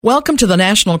Welcome to the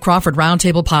National Crawford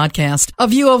Roundtable podcast, a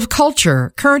view of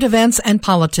culture, current events, and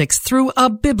politics through a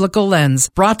biblical lens,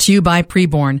 brought to you by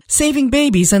Preborn, saving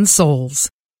babies and souls.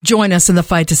 Join us in the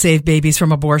fight to save babies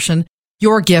from abortion.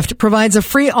 Your gift provides a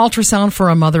free ultrasound for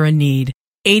a mother in need.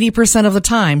 80% of the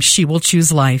time, she will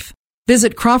choose life.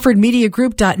 Visit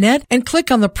crawfordmediagroup.net and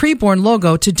click on the Preborn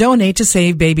logo to donate to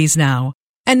Save Babies Now.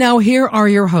 And now here are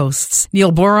your hosts,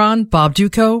 Neil Boron, Bob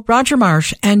Duco, Roger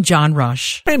Marsh, and John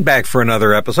Rush. And back for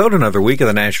another episode, another week of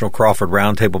the National Crawford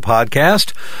Roundtable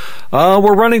podcast.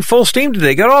 We're running full steam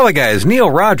today. Got all the guys,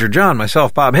 Neil, Roger, John,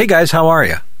 myself, Bob. Hey, guys, how are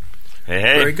you? Hey.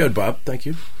 Very good, Bob. Thank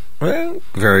you. Well,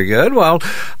 very good. Well,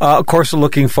 of course,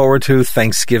 looking forward to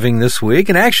Thanksgiving this week.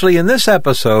 And actually, in this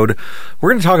episode, we're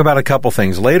going to talk about a couple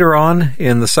things. Later on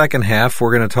in the second half,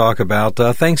 we're going to talk about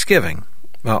Thanksgiving.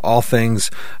 All things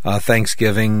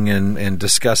Thanksgiving and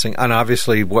discussing, and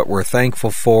obviously what we're thankful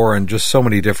for, and just so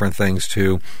many different things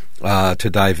to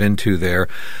dive into there.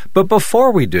 But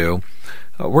before we do,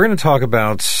 we're going to talk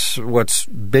about what's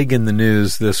big in the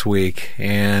news this week,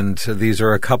 and these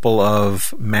are a couple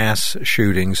of mass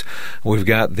shootings. We've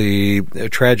got the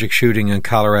tragic shooting in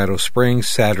Colorado Springs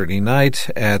Saturday night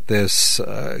at this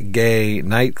gay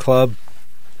nightclub.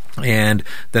 And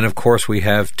then, of course, we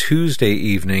have Tuesday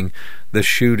evening the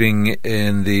shooting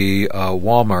in the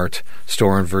Walmart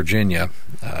store in Virginia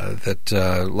that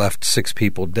left 6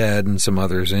 people dead and some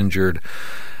others injured.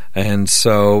 And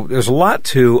so there's a lot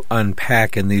to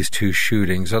unpack in these two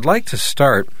shootings. I'd like to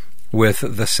start with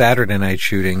the Saturday night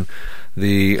shooting,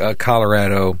 the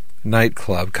Colorado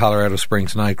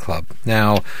Springs nightclub.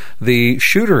 Now, the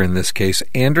shooter in this case,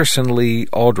 Anderson Lee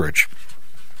Aldridge,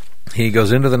 he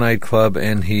goes into the nightclub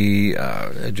and he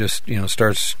just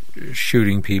starts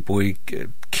shooting people. He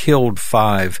killed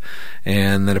 5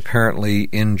 and then apparently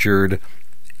injured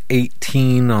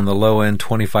 18 on the low end,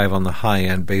 25 on the high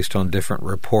end, based on different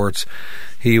reports.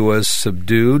 He was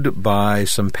subdued by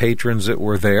some patrons that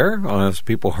were there.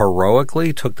 People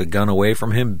heroically took the gun away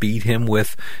from him, beat him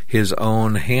with his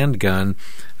own handgun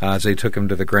as they took him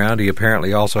to the ground. He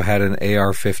apparently also had an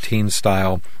AR-15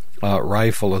 style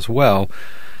rifle as well.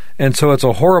 And so it's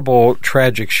a horrible,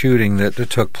 tragic shooting that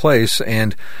took place,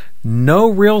 and no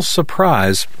real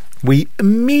surprise, we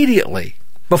immediately,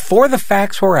 before the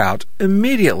facts were out,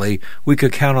 we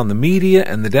could count on the media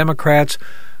and the Democrats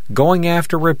going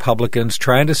after Republicans,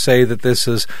 trying to say that this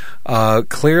is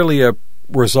clearly a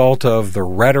result of the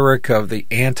rhetoric of the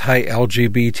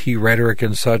anti-LGBT rhetoric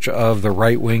and such of the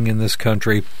right wing in this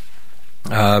country.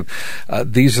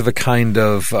 These are the kind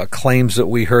of claims that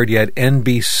we heard. Yet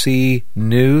NBC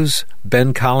News,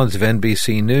 Ben Collins of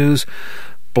NBC News,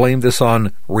 blamed this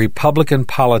on Republican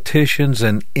politicians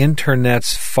and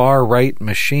Internet's far-right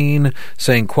machine,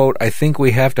 saying, quote, "I think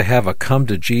we have to have a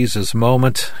come-to-Jesus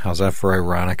moment." How's that for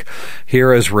ironic?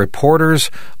 Here as reporters,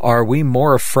 are we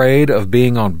more afraid of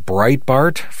being on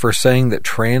Breitbart for saying that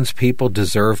trans people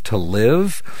deserve to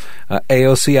live?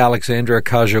 AOC Alexandria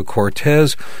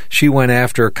Ocasio-Cortez, she went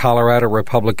after Colorado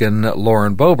Republican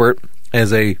Lauren Boebert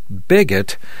as a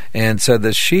bigot and said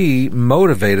that she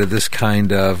motivated this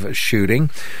kind of shooting.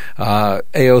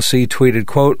 AOC tweeted,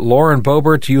 quote, "Lauren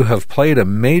Boebert, you have played a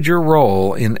major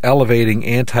role in elevating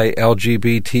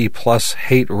anti-LGBT plus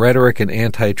hate rhetoric and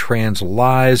anti-trans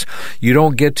lies. You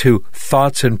don't get to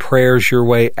thoughts and prayers your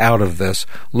way out of this.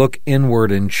 Look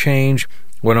inward and change."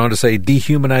 Went on to say,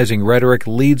 dehumanizing rhetoric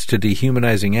leads to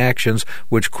dehumanizing actions,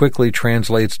 which quickly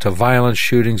translates to violence,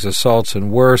 shootings, assaults, and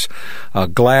worse.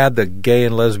 Glad the Gay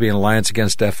and Lesbian Alliance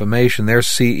Against Defamation, their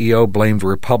CEO, blamed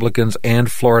Republicans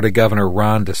and Florida Governor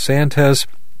Ron DeSantis,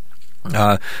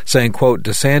 saying, quote,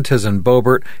 "DeSantis and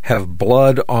Boebert have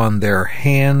blood on their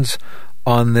hands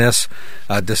on this."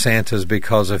 DeSantis,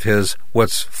 because of his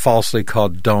what's falsely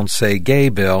called Don't Say Gay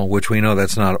bill, which we know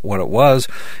that's not what it was.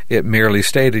 It merely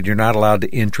stated you're not allowed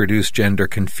to introduce gender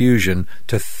confusion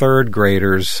to third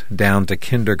graders down to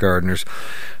kindergartners.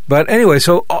 But anyway,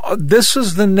 so this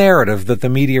is the narrative that the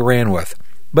media ran with.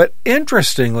 But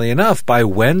interestingly enough, by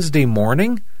Wednesday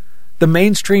morning, the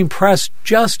mainstream press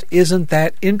just isn't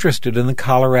that interested in the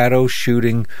Colorado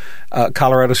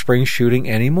Springs shooting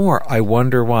anymore. I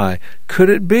wonder why. Could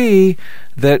it be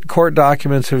that court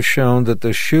documents have shown that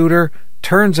the shooter,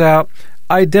 turns out,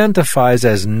 identifies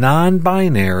as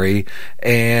non-binary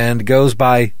and goes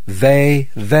by they,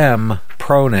 them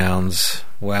pronouns?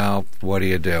 Well, what do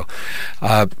you do?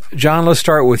 John, let's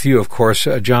start with you, of course.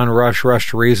 John Rush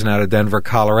to Reason out of Denver,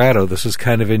 Colorado. This is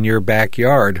kind of in your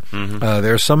backyard. Mm-hmm.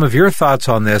 There's some of your thoughts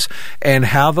on this and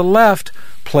how the left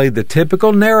played the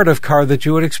typical narrative card that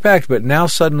you would expect, but now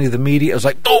suddenly the media is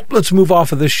like, oh, let's move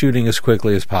off of this shooting as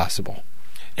quickly as possible.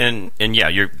 And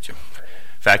yeah,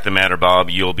 Fact of the matter, Bob,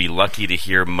 you'll be lucky to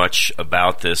hear much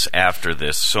about this after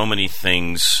this. So many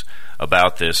things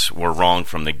about this were wrong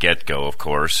from the get-go, of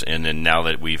course, and then now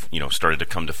that we've started to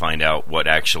come to find out what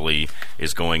actually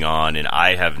is going on, and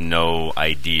I have no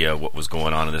idea what was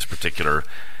going on in this particular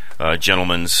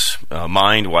gentleman's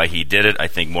mind, why he did it. I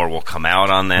think more will come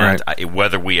out on that. Right.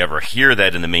 Whether we ever hear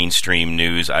that in the mainstream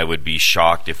news, I would be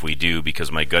shocked if we do,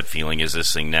 because my gut feeling is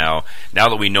this thing now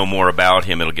that we know more about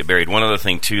him, it'll get buried. One other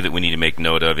thing, too, that we need to make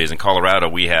note of is in Colorado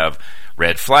we have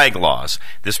red flag laws.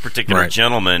 This particular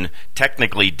gentleman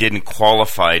technically didn't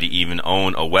qualify to even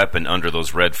own a weapon under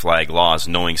those red flag laws,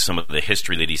 knowing some of the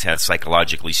history that he's had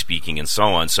psychologically speaking and so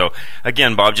on. So,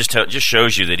 again, Bob, just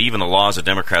shows you that even the laws that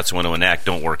Democrats want to enact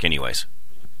don't work anyways.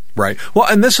 Right. Well,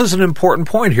 and this is an important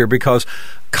point here because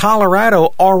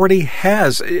Colorado already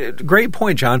has, great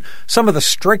point, John, some of the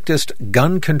strictest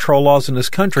gun control laws in this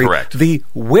country. Correct. The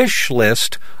wish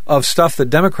list of stuff that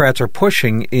Democrats are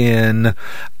pushing in,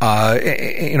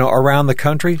 around the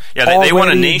country. Yeah, they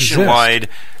want a nationwide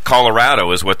Colorado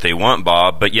is what they want,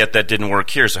 Bob, but yet that didn't work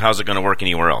here. So how's it going to work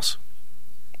anywhere else?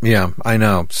 Yeah, I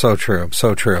know. So true.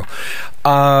 So true.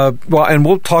 Well, and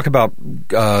we'll talk about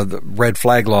the red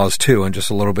flag laws, too, in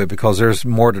just a little bit, because there's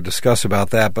more to discuss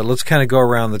about that. But let's kind of go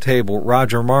around the table.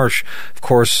 Roger Marsh, of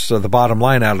course, the bottom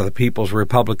line out of the People's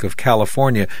Republic of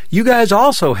California. You guys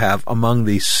also have among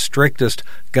the strictest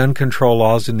gun control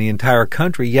laws in the entire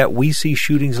country, yet we see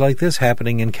shootings like this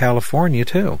happening in California,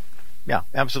 too. Yeah,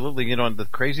 absolutely. And the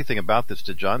crazy thing about this,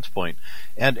 to John's point,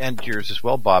 and yours as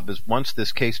well, Bob, is once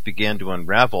this case began to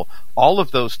unravel, all of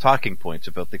those talking points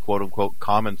about the quote-unquote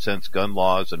common sense gun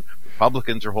laws and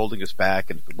Republicans are holding us back,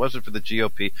 and if it wasn't for the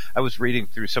GOP, I was reading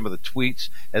through some of the tweets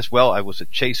as well. I was at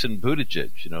Chasen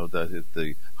Buttigieg,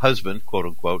 the husband,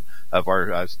 quote-unquote, of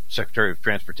our Secretary of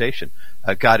Transportation,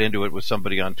 got into it with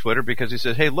somebody on Twitter because he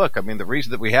said, hey, look, I mean, the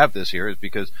reason that we have this here is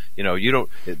because,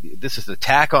 this is an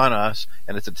attack on us,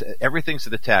 and everything's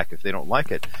an attack if they don't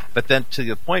like it. But then to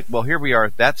the point, well, here we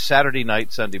are, that's Saturday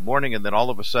night, Sunday morning, and then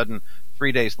all of a sudden,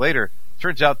 3 days later,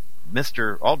 turns out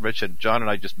Mr. Aldrich and John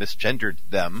and I just misgendered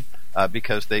them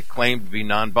because they claimed to be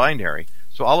non-binary.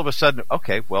 So all of a sudden,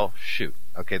 okay, well, shoot.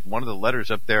 Okay, one of the letters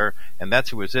up there, and that's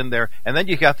who was in there. And then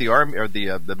you got the army or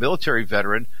the military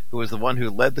veteran who was the one who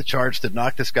led the charge to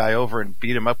knock this guy over and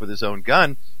beat him up with his own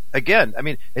gun. Again, I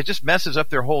mean, it just messes up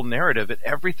their whole narrative, and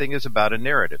everything is about a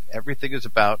narrative. Everything is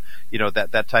about,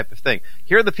 that type of thing.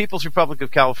 Here in the People's Republic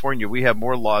of California, we have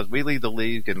more laws. We lead the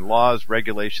league in laws,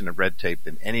 regulation, and red tape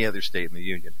than any other state in the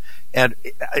union. And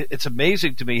it's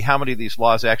amazing to me how many of these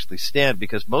laws actually stand,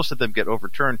 because most of them get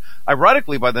overturned,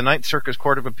 ironically, by the Ninth Circuit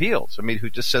Court of Appeals. I mean, who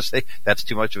just says, hey, that's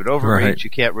too much of an overreach. Right. You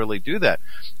can't really do that.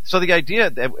 So the idea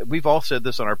that we've all said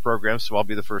this on our program, so I'll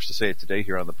be the first to say it today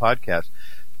here on the podcast.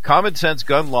 Common sense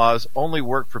gun laws only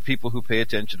work for people who pay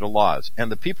attention to laws.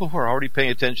 And the people who are already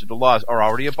paying attention to laws are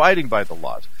already abiding by the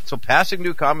laws. So passing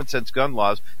new common sense gun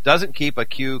laws doesn't keep a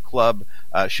Q club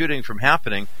shooting from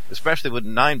happening, especially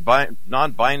when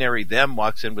non-binary them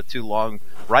walks in with two long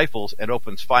rifles and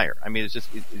opens fire. I mean, it's just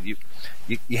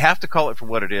you have to call it for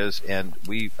what it is, and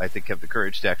we, I think, have the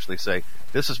courage to actually say,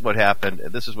 this is what happened,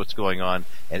 and this is what's going on,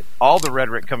 and all the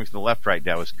rhetoric coming from the left right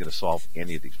now isn't going to solve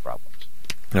any of these problems.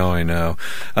 Oh, I know.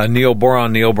 Neil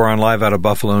Boron live out of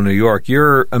Buffalo, New York.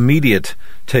 Your immediate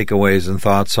takeaways and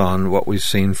thoughts on what we've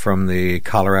seen from the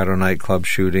Colorado nightclub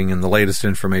shooting and the latest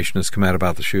information that's come out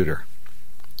about the shooter.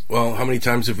 Well, how many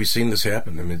times have we seen this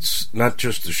happen? I mean, it's not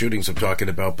just the shootings I'm talking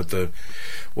about, but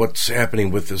what's happening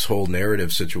with this whole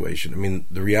narrative situation. I mean,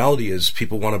 the reality is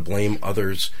people want to blame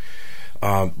others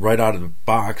right out of the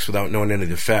box without knowing any of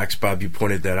the facts. Bob, you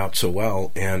pointed that out so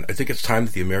well, and I think it's time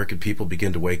that the American people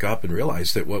begin to wake up and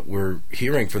realize that what we're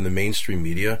hearing from the mainstream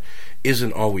media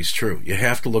isn't always true. You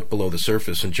have to look below the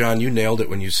surface, and John, you nailed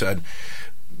it when you said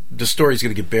the story's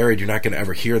going to get buried. You're not going to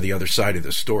ever hear the other side of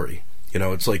the story.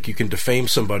 It's like you can defame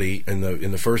somebody in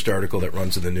the first article that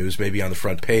runs in the news, maybe on the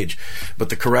front page, but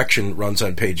the correction runs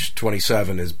on page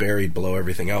 27, is buried below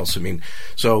everything else. I mean,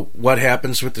 so what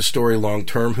happens with the story long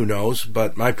term, who knows?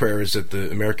 But my prayer is that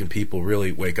the American people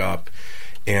really wake up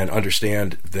and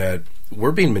understand that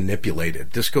we're being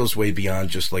manipulated. This goes way beyond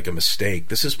just like a mistake.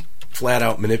 This is flat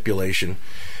out manipulation,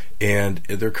 and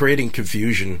they're creating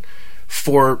confusion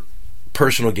for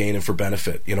personal gain and for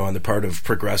benefit, on the part of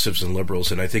progressives and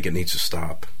liberals, and I think it needs to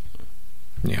stop.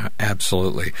 Yeah,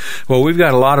 absolutely. Well, we've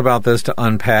got a lot about this to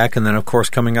unpack, and then, of course,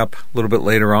 coming up a little bit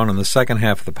later on in the second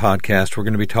half of the podcast, we're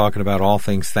going to be talking about all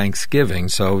things Thanksgiving,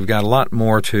 so we've got a lot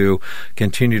more to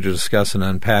continue to discuss and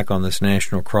unpack on this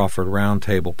National Crawford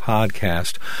Roundtable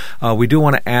podcast. We do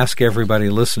want to ask everybody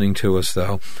listening to us,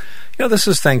 though, this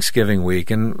is Thanksgiving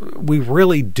week, and we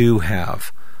really do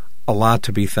have a lot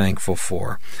to be thankful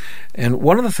for. And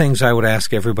one of the things I would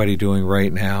ask everybody doing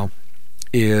right now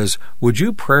is, would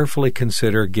you prayerfully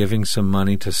consider giving some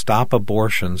money to stop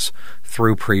abortions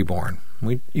through preborn?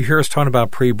 You hear us talking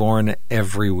about preborn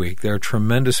every week. They're a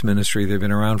tremendous ministry. They've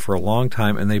been around for a long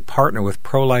time, and they partner with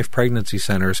pro-life pregnancy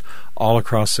centers all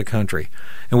across the country.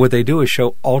 And what they do is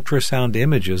show ultrasound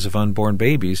images of unborn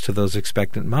babies to those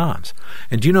expectant moms.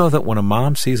 And do you know that when a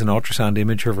mom sees an ultrasound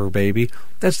image of her baby,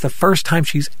 that's the first time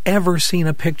she's ever seen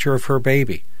a picture of her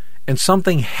baby? And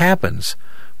something happens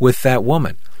with that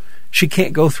woman. She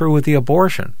can't go through with the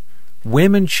abortion.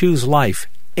 Women choose life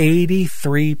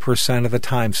 83% of the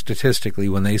time, statistically,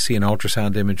 when they see an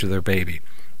ultrasound image of their baby.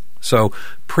 So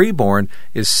preborn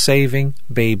is saving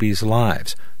babies'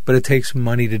 lives. But it takes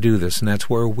money to do this, and that's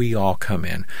where we all come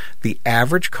in. The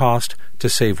average cost to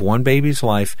save one baby's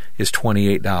life is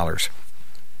 $28.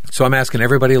 So I'm asking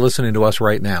everybody listening to us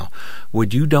right now,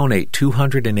 would you donate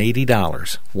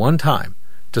 $280 one time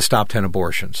to stop 10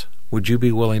 abortions? Would you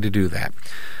be willing to do that?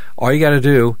 All you got to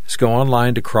do is go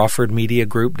online to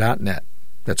crawfordmediagroup.net.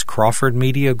 That's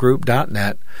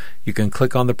crawfordmediagroup.net. You can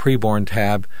click on the preborn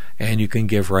tab, and you can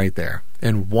give right there.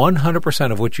 And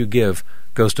 100% of what you give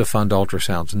goes to fund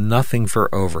ultrasounds, nothing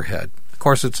for overhead. Of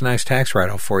course, it's a nice tax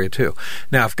write-off for you, too.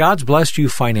 Now, if God's blessed you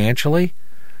financially,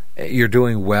 you're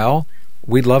doing well,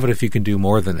 we'd love it if you can do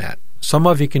more than that. Some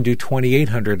of you can do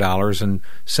 $2,800 and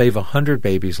save 100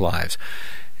 babies' lives.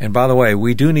 And by the way,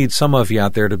 we do need some of you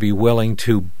out there to be willing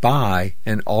to buy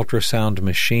an ultrasound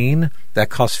machine. That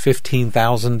costs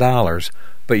 $15,000,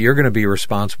 but you're going to be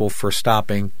responsible for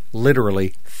stopping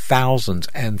literally thousands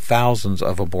and thousands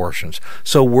of abortions.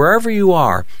 So wherever you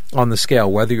are on the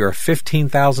scale, whether you're a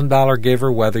 $15,000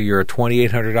 giver, whether you're a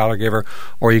 $2,800 giver,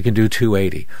 or you can do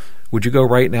 $280, would you go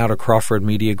right now to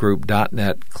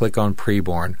crawfordmediagroup.net, click on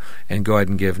preborn, and go ahead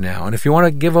and give now. And if you want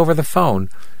to give over the phone,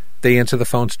 they answer the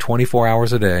phones 24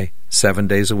 hours a day, 7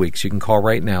 days a week. So you can call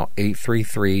right now,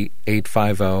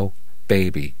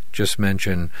 833-850-BABY. Just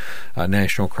mention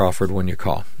National Crawford when you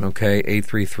call. Okay,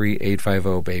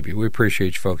 833-850-BABY. We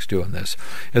appreciate you folks doing this.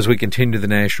 As we continue the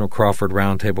National Crawford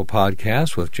Roundtable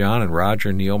podcast with John and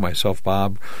Roger, Neil, myself,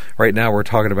 Bob. Right now we're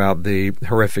talking about the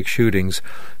horrific shootings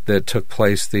that took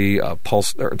place, the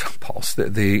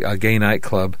gay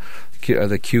nightclub,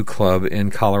 the Q Club in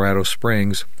Colorado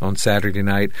Springs on Saturday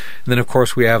night. And then, of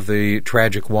course, we have the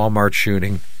tragic Walmart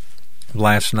shooting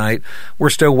last night.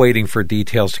 We're still waiting for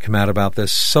details to come out about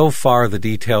this. So far, the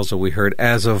details that we heard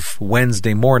as of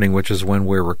Wednesday morning, which is when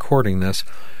we're recording this,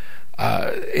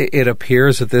 it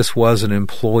appears that this was an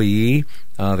employee.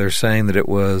 They're saying that it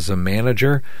was a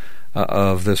manager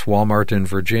of this Walmart in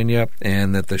Virginia,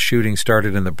 and that the shooting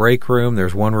started in the break room.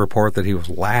 There's one report that he was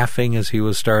laughing as he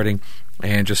was starting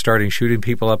and just starting shooting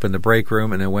people up in the break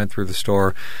room, and then went through the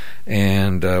store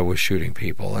and was shooting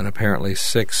people. And apparently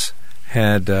 6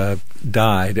 had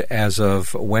died as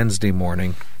of Wednesday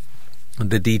morning.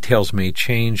 The details may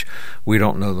change. We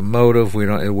don't know the motive.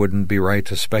 It wouldn't be right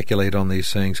to speculate on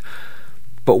these things.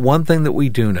 But one thing that we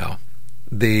do know,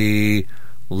 the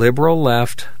liberal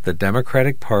left, the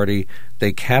Democratic Party,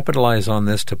 they capitalize on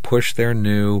this to push their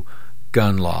new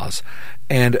gun laws.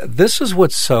 And this is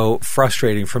what's so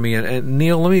frustrating for me. And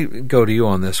Neil, let me go to you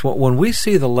on this. When we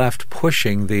see the left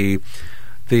pushing the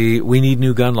we need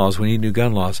new gun laws,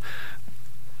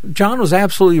 John was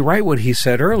absolutely right what he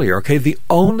said earlier. Okay, the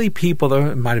only people that,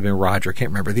 it might have been Roger, I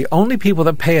can't remember, the only people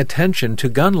that pay attention to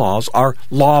gun laws are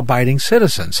law-abiding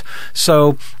citizens.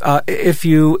 So if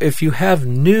you have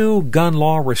new gun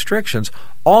law restrictions,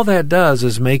 all that does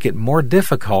is make it more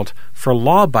difficult for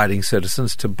law-abiding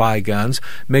citizens to buy guns,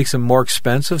 makes them more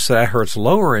expensive, so that hurts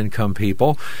lower-income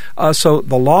people. So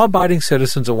the law-abiding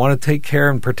citizens that want to take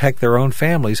care and protect their own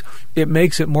families, it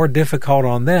makes it more difficult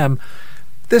on them.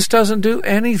 This doesn't do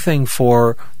anything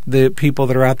for the people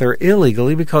that are out there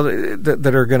illegally, because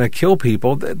that are going to kill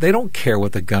people. They don't care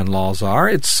what the gun laws are.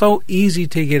 It's so easy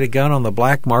to get a gun on the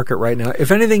black market right now.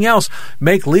 If anything else,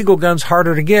 make legal guns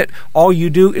harder to get. All you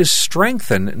do is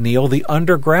strengthen, Neil, the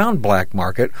underground black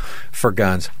market for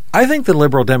guns. I think the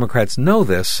liberal Democrats know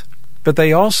this, but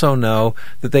they also know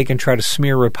that they can try to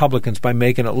smear Republicans by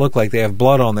making it look like they have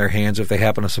blood on their hands if they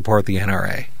happen to support the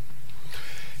NRA.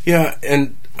 Yeah,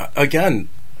 and again,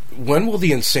 when will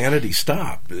the insanity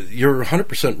stop? You're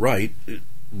 100% right.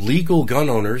 Legal gun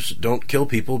owners don't kill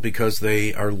people because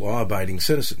they are law-abiding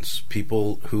citizens.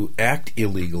 People who act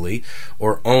illegally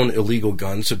or own illegal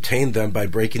guns obtain them by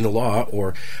breaking the law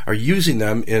or are using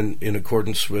them in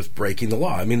accordance with breaking the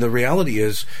law. I mean, the reality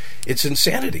is it's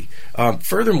insanity.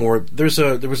 Furthermore, there was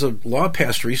a law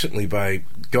passed recently by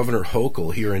Governor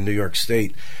Hochul here in New York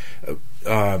State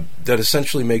that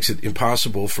essentially makes it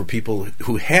impossible for people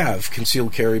who have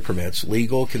concealed carry permits,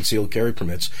 legal concealed carry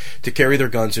permits, to carry their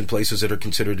guns in places that are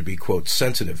considered to be, quote,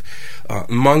 sensitive.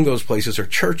 Among those places are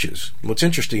churches. What's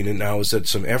interesting now is that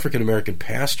some African-American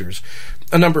pastors,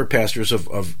 a number of pastors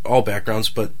of all backgrounds,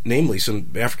 but namely some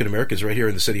African-Americans right here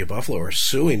in the city of Buffalo, are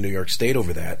suing New York State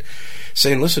over that,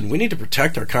 saying, listen, we need to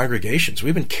protect our congregations.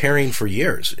 We've been carrying for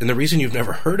years, and the reason you've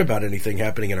never heard about anything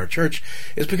happening in our church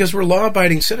is because we're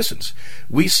law-abiding citizens.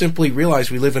 We simply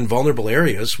realize we live in vulnerable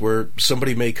areas where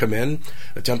somebody may come in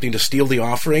attempting to steal the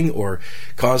offering or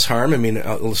cause harm. I mean,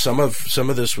 some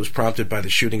of this was prompted by the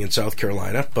shooting in South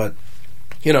Carolina, but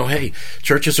you know, hey,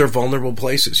 churches are vulnerable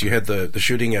places. You had the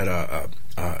shooting at a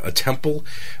temple,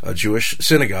 a Jewish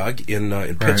synagogue in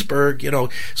Pittsburgh. You know,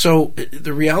 so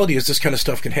the reality is this kind of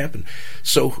stuff can happen.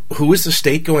 So who is the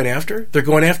state going after? They're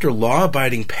going after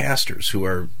law-abiding pastors who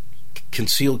are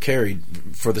concealed carry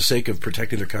for the sake of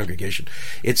protecting their congregation.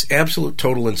 It's absolute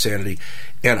total insanity,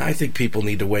 and I think people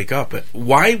need to wake up.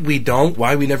 Why we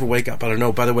never wake up, I don't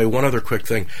know. By the way, one other quick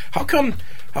thing: how come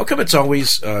it's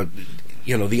always the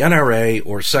NRA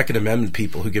or Second Amendment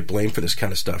people who get blamed for this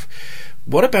kind of stuff?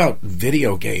 What about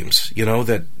video games,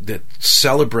 that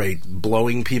celebrate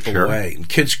blowing people away? And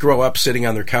kids grow up sitting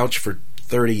on their couch for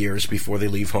 30 years before they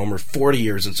leave home, or 40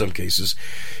 years in some cases,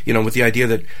 with the idea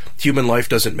that human life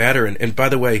doesn't matter. And by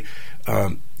the way,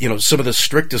 some of the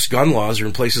strictest gun laws are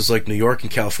in places like New York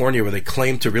and California, where they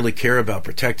claim to really care about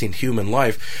protecting human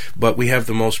life, but we have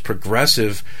the most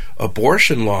progressive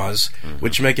abortion laws,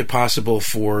 which make it possible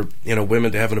for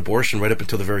women to have an abortion right up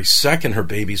until the very second her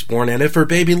baby's born. And if her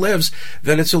baby lives,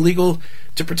 then it's illegal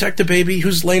to protect a baby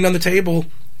who's laying on the table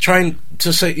trying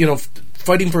to say,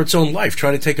 fighting for its own life,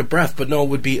 trying to take a breath. But no, it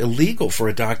would be illegal for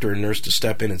a doctor or nurse to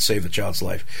step in and save the child's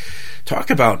life. Talk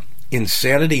about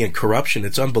insanity and corruption.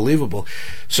 It's unbelievable.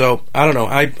 So, I don't know.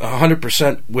 I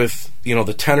 100% with,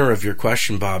 the tenor of your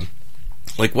question, Bob.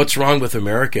 Like, what's wrong with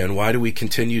America, and why do we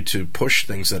continue to push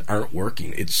things that aren't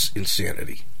working? It's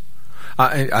insanity.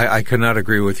 I could not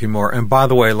agree with you more. And by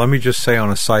the way, let me just say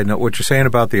on a side note, what you're saying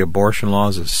about the abortion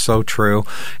laws is so true.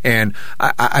 And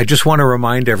I just want to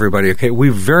remind everybody, okay, we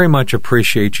very much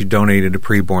appreciate you donating to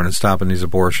preborn and stopping these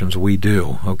abortions. We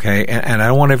do, okay? And I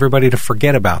don't want everybody to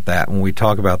forget about that when we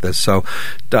talk about this. So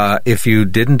if you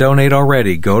didn't donate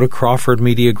already, go to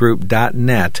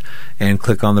crawfordmediagroup.net and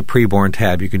click on the preborn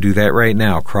tab. You can do that right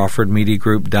now,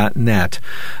 crawfordmediagroup.net.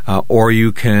 Or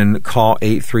you can call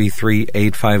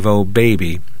 833-850-BABY.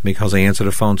 Because they answer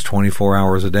the phones 24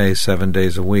 hours a day, 7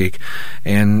 days a week.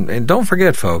 And don't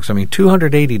forget, folks, I mean,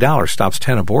 $280 stops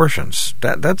 10 abortions.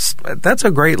 That's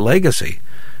a great legacy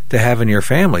to have in your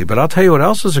family. But I'll tell you what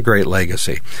else is a great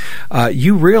legacy.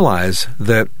 You realize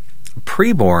that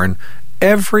preborn,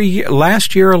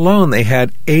 last year alone, they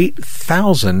had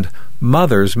 8,000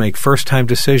 mothers make first-time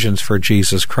decisions for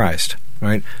Jesus Christ.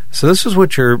 Right, so this is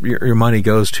what your money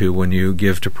goes to when you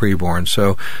give to preborn.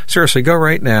 So seriously, go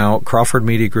right now,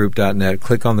 crawfordmediagroup.net,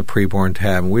 click on the preborn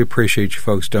tab, and we appreciate you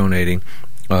folks donating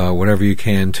whatever you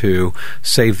can to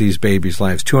save these babies'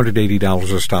 lives. $280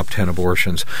 to stop 10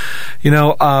 abortions.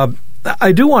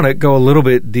 I do want to go a little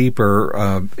bit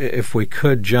deeper, if we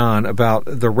could, John, about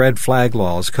the red flag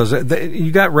laws, because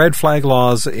you got red flag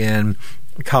laws in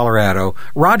Colorado.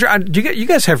 Roger, you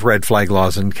guys have red flag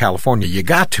laws in California. You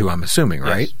got to, I'm assuming,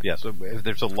 right? Yes. If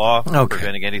there's a law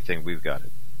preventing anything, we've got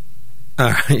it.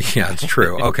 Yeah, it's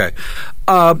true. Okay.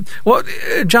 Well,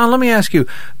 John, let me ask you,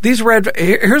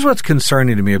 here's what's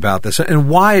concerning to me about this and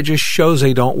why it just shows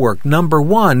they don't work. Number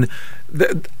one,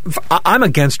 I'm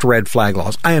against red flag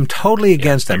laws. I am totally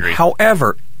against them. Agreed.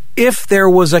 However, if there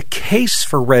was a case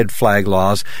for red flag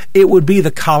laws, it would be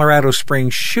the Colorado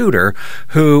Springs shooter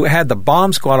who had the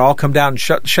bomb squad all come down and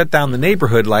shut down the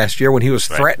neighborhood last year when he was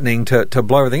threatening to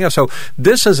blow everything up. So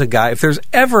this is a guy, if there's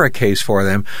ever a case for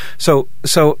them, so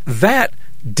that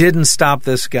didn't stop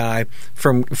this guy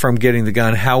from getting the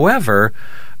gun. However,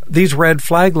 these red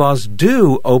flag laws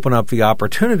do open up the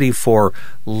opportunity for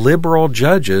liberal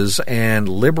judges and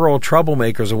liberal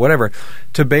troublemakers or whatever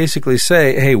to basically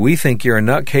say, hey, we think you're a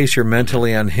nutcase, you're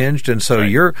mentally unhinged, and so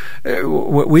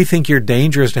we think you're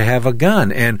dangerous to have a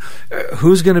gun. And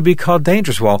who's going to be called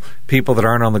dangerous? Well, people that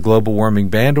aren't on the global warming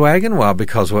bandwagon, well,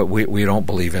 because we don't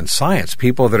believe in science.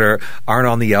 People that aren't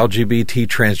on the LGBT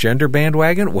transgender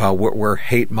bandwagon, well, we're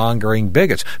hate-mongering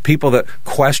bigots. People that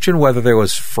question whether there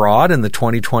was fraud in the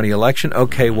 2020 election,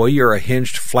 okay, well, you're a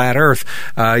hinged flat earth,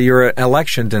 you're an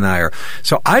election denier.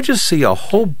 So I just see a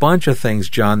whole bunch of things,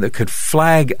 John, that could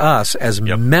flag us as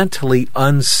mentally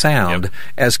unsound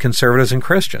as conservatives and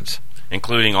Christians.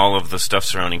 including all of the stuff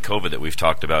surrounding COVID that we've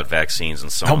talked about, vaccines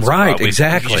and so on. Oh, right,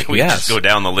 exactly. We just go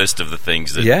down the list of the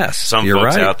things that some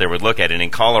folks out there would look at. And in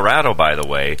Colorado, by the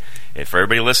way, and for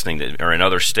everybody listening that are in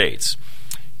other states,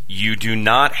 you do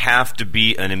not have to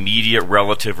be an immediate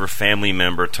relative or family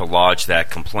member to lodge that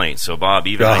complaint. So, Bob,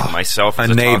 even like myself as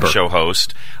a talk show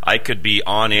host, I could be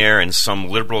on air and some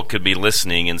liberal could be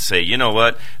listening and say, you know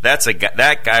what,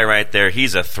 that guy right there,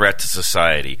 he's a threat to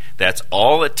society. That's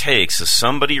all it takes is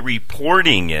somebody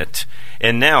reporting it.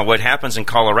 And now what happens in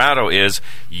Colorado is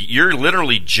you're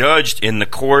literally judged in the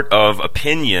court of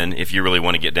opinion, if you really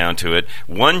want to get down to it.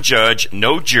 One judge,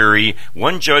 no jury.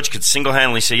 One judge could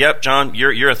single-handedly say, yep, John,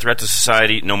 you're a threat to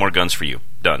society. No more guns for you.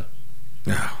 Done.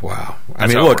 Oh, wow. I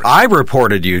mean, look, I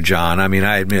reported you, John. I mean,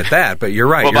 I admit that, but you're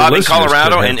right. Well, Bob, in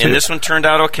Colorado, and this one turned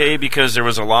out okay because there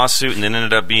was a lawsuit and it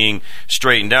ended up being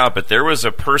straightened out, but there was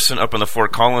a person up in the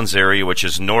Fort Collins area, which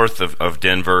is north of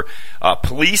Denver, a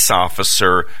police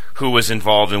officer who was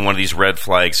involved in one of these red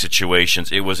flag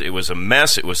situations. It was a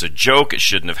mess. It was a joke. It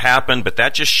shouldn't have happened, but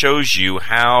that just shows you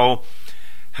how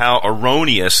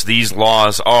erroneous these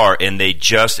laws are, and they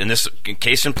just, in this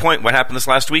case in point, what happened this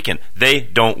last weekend, they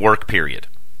don't work, period.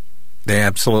 They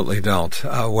absolutely don't,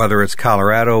 whether it's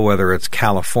Colorado, whether it's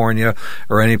California,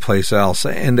 or any place else.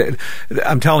 And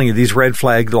I'm telling you, these red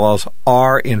flag laws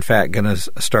are, in fact, going to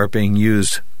start being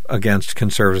used against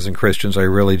conservatives and Christians. I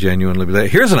really genuinely believe.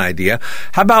 Here's an idea.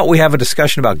 How about we have a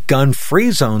discussion about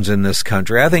gun-free zones in this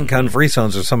country? I think gun-free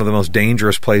zones are some of the most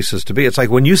dangerous places to be. It's like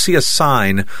when you see a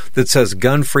sign that says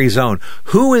gun-free zone,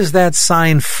 who is that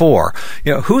sign for?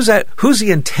 You know, who's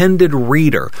the intended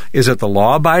reader? Is it the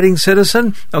law-abiding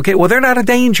citizen? Okay, well, they're not a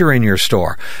danger in your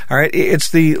store. All right,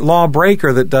 it's the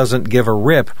lawbreaker that doesn't give a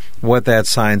rip what that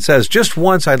sign says. Just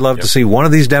once, I'd love to see one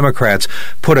of these Democrats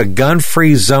put a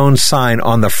gun-free zone sign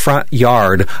on the front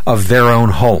yard of their own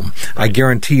home. I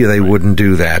guarantee you they wouldn't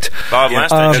do that. Bob,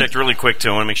 last I checked really quick, too,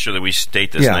 I want to make sure that we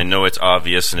state this, and I know it's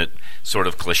obvious and it's sort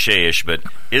of cliche-ish, but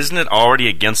isn't it already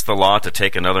against the law to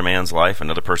take another man's life,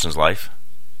 another person's life?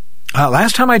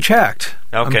 Last time I checked.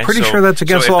 Okay, I'm pretty sure that's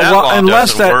against the law. That law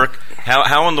unless that work,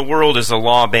 how in the world is a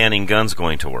law banning guns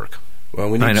going to work? Well,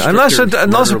 we need unless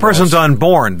a person's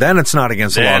unborn, then it's not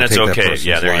against the law to take that person's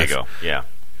life. There you go. Yeah.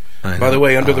 By the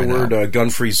way, under the word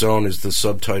gun-free zone is the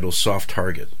subtitle soft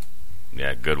target.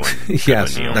 Yeah, good one.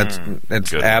 Yes,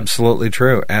 that's absolutely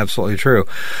true. Absolutely true.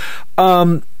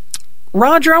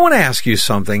 Roger, I want to ask you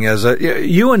something.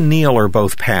 You and Neil are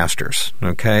both pastors,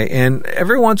 okay? And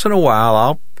every once in a while,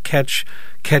 I'll catch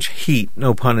heat,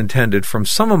 no pun intended, from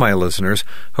some of my listeners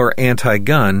who are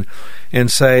anti-gun and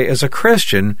say, as a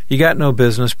Christian, you got no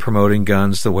business promoting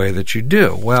guns the way that you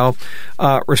do. Well,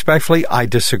 respectfully, I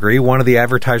disagree. One of the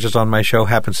advertisers on my show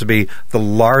happens to be the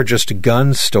largest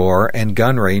gun store and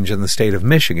gun range in the state of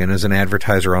Michigan as an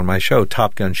advertiser on my show,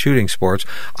 Top Gun Shooting Sports.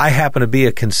 I happen to be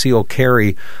a concealed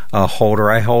carry holder.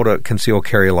 I hold a concealed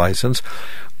carry license.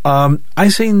 I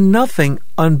see nothing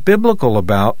unbiblical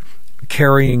about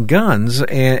carrying guns.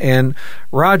 And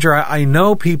Roger, I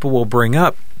know people will bring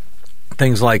up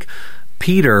things like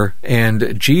Peter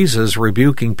and Jesus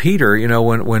rebuking Peter, you know,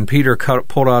 when Peter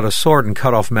pulled out a sword and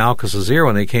cut off Malchus's ear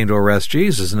when they came to arrest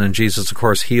Jesus, and then Jesus, of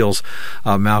course, heals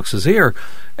Malchus's ear,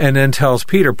 and then tells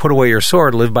Peter, put away your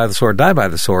sword, live by the sword, die by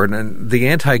the sword. And the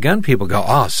anti-gun people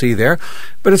go, see there?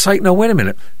 But it's like, no, wait a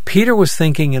minute. Peter was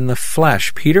thinking in the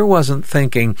flesh. Peter wasn't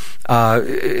thinking,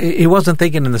 he wasn't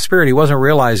thinking in the spirit. He wasn't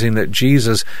realizing that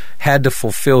Jesus had to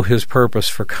fulfill his purpose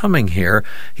for coming here.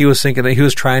 He was thinking that he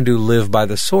was trying to live by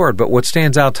the sword. But what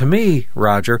stands out to me,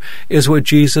 Roger, is what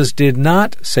Jesus did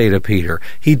not say to Peter.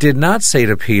 He did not say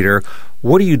to Peter,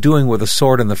 what are you doing with a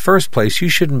sword in the first place? You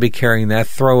shouldn't be carrying that.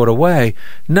 Throw it away.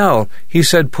 No, he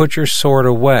said, put your sword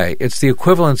away. It's the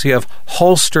equivalency of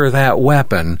holster that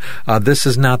weapon. This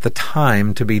is not the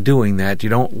time to be doing that. You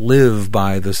don't live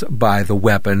by the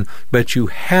weapon, but you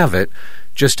have it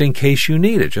just in case you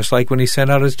need it. Just like when he sent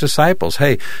out his disciples,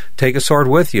 hey, take a sword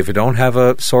with you. If you don't have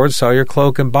a sword, sell your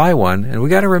cloak and buy one. And we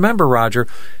got to remember, Roger,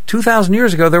 2,000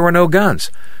 years ago, there were no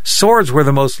guns. Swords were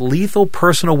the most lethal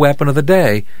personal weapon of the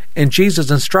day, and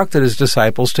Jesus instructed his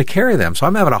disciples to carry them. So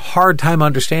I'm having a hard time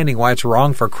understanding why it's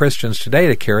wrong for Christians today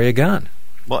to carry a gun.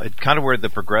 Well, it's kind of where the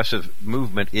progressive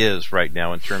movement is right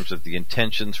now in terms of the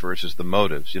intentions versus the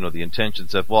motives. You know, the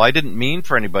intentions of, well, I didn't mean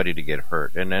for anybody to get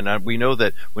hurt. And we know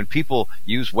that when people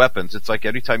use weapons, it's like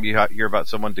every time you hear about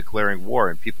someone declaring war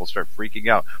and people start freaking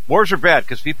out. Wars are bad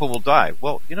because people will die.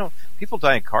 Well, you know, people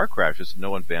die in car crashes and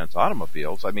no one bans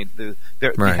automobiles. I mean, you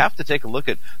have to take a look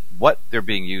at what they're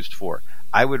being used for.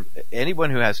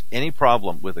 Anyone who has any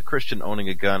problem with a Christian owning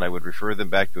a gun, I would refer them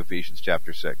back to Ephesians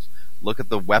chapter 6. look at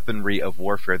the weaponry of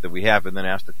warfare that we have, and then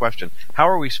ask the question, how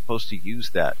are we supposed to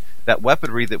use that? That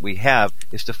weaponry that we have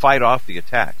is to fight off the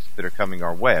attacks that are coming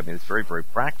our way. I mean, it's very, very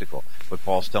practical what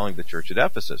Paul's telling the church at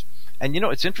Ephesus. And,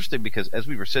 it's interesting because as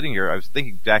we were sitting here, I was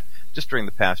thinking back just during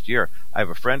the past year. I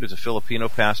have a friend who's a Filipino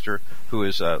pastor who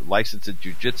is licensed in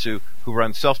jiu-jitsu, who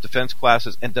runs self-defense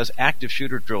classes and does active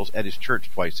shooter drills at his church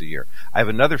twice a year. I have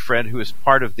another friend who is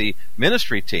part of the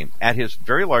ministry team at his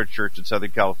very large church in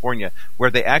Southern California, where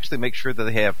they actually make sure that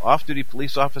they have off-duty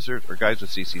police officers or guys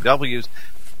with CCWs.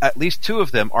 At least 2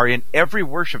 of them are in every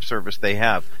worship service they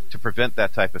have to prevent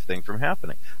that type of thing from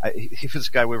happening. He was this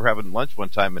guy, we were having lunch one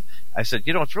time, and I said,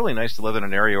 it's really nice to live in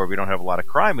an area where we don't have a lot of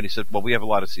crime. And he said, well, we have a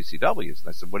lot of CCWs. And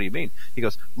I said, what do you mean? He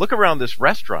goes, look around this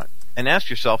restaurant and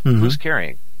ask yourself, who's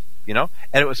carrying? And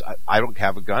it was, I don't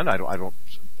have a gun. I don't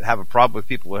have a problem with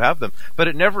people who have them. But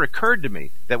it never occurred to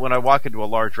me that when I walk into a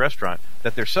large restaurant,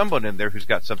 that there's someone in there who's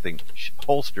got something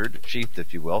holstered, sheathed,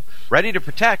 if you will, ready to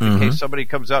protect in case somebody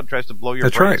comes out and tries to blow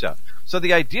your brains out. So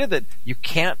the idea that you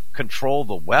can't control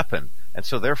the weapon, and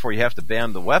so therefore you have to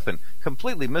ban the weapon,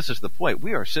 completely misses the point.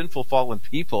 We are sinful, fallen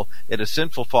people in a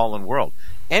sinful, fallen world.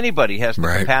 Anybody has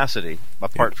the capacity,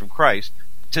 apart from Christ,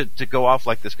 to go off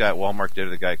like this guy at Walmart did or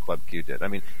the guy at Club Q did. I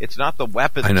mean, it's not the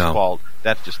weapon's fault.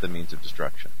 That's just the means of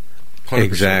destruction. 100%.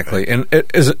 Exactly. And it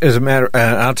is a matter,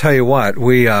 and I'll tell you what,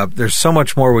 there's so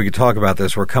much more we could talk about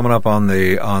this. We're coming up on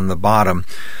the bottom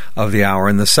of the hour.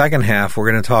 In the second half,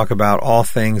 we're going to talk about all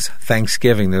things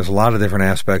Thanksgiving. There's a lot of different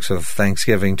aspects of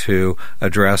Thanksgiving to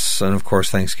address, and of course,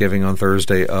 Thanksgiving on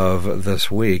Thursday of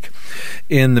this week.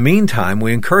 In the meantime,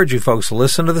 we encourage you folks to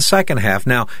listen to the second half.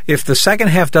 Now, if the second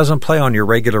half doesn't play on your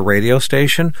regular radio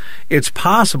station, it's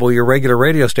possible your regular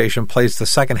radio station plays the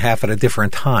second half at a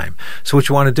different time. So what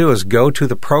you want to do is go to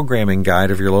the programming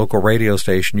guide of your local radio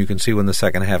station. You can see when the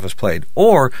second half is played.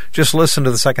 Or just listen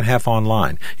to the second half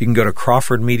online. You can go to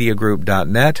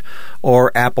crawfordmediagroup.net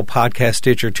or Apple Podcast,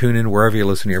 Stitcher, TuneIn, wherever you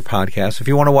listen to your podcasts. If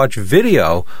you want to watch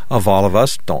video of all of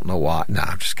us, don't know why. No,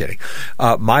 I'm just kidding.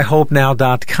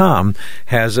 myhopenow.com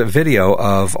has a video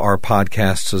of our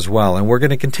podcasts as well. And we're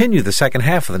going to continue the second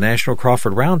half of the National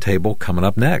Crawford Roundtable coming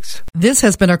up next. This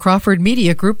has been a Crawford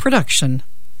Media Group production.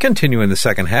 Continuing the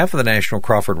second half of the National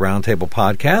Crawford Roundtable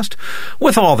podcast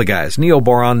with all the guys. Neil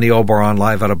Boron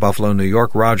live out of Buffalo, New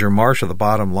York. Roger Marsh of The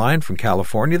Bottom Line from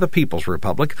California, the People's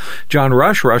Republic. John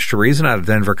Rush to Reason out of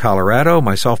Denver, Colorado.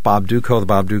 Myself, Bob Duco, The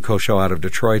Bob Duco Show out of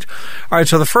Detroit. All right,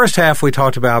 so the first half we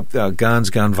talked about guns,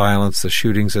 gun violence, the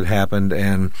shootings that happened,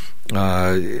 and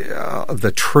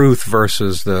the truth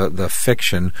versus the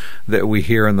fiction that we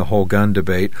hear in the whole gun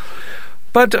debate.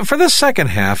 But for this second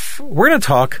half, we're going to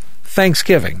talk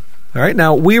Thanksgiving. All right,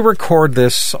 now we record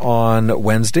this on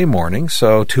Wednesday morning,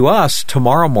 so to us,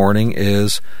 tomorrow morning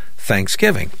is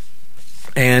Thanksgiving.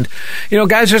 And,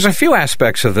 guys, there's a few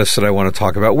aspects of this that I want to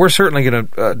talk about. We're certainly going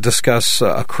to discuss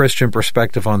a Christian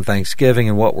perspective on Thanksgiving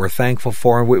and what we're thankful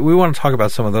for, and we want to talk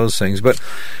about some of those things. But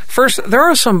first, there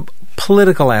are some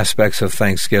political aspects of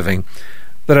Thanksgiving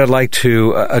that I'd like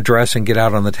to address and get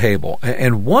out on the table.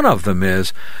 And one of them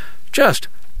is just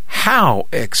how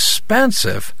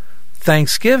expensive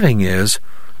Thanksgiving is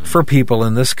for people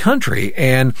in this country.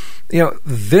 And,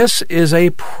 this is a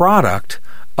product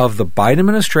of the Biden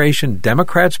administration,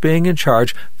 Democrats being in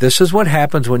charge. This is what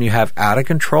happens when you have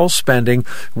out-of-control spending,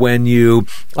 when you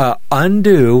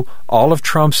undo all of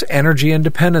Trump's energy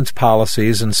independence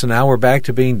policies, and so now we're back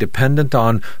to being dependent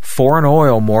on foreign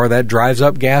oil more. That drives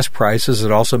up gas prices.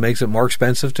 It also makes it more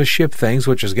expensive to ship things,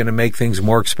 which is going to make things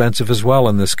more expensive as well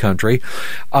in this country.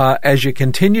 As you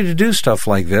continue to do stuff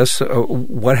like this,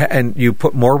 and you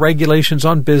put more regulations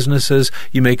on businesses,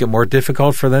 you make it more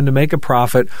difficult for them to make a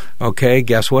profit. Okay,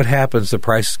 guess what happens? The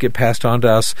prices get passed on to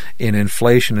us in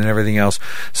inflation and everything else.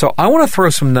 So I want to throw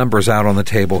some numbers out on the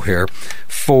table here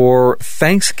for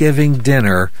Thanksgiving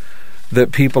dinner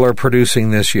that people are producing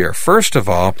this year. First of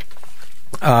all,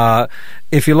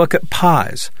 if you look at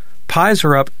pies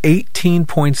are up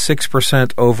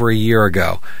 18.6% over a year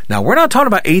ago. Now, we're not talking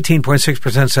about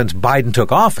 18.6% since Biden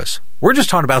took office. We're just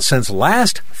talking about since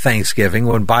last Thanksgiving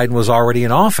when Biden was already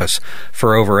in office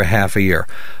for over a half a year.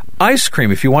 Ice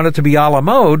cream, if you want it to be a la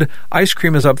mode, ice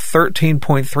cream is up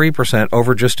 13.3%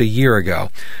 over just a year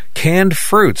ago. Canned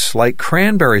fruits like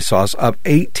cranberry sauce up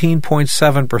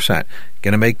 18.7%.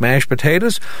 Going to make mashed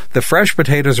potatoes? The fresh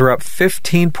potatoes are up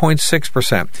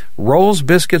 15.6%. Rolls,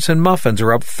 biscuits, and muffins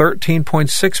are up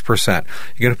 13.6%.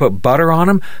 You're going to put butter on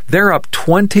them? They're up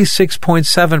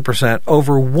 26.7%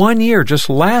 over 1 year, just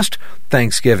last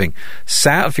Thanksgiving.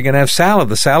 If you're going to have salad,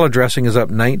 the salad dressing is up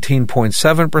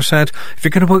 19.7%. If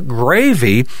you're going to put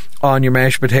gravy on your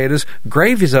mashed potatoes,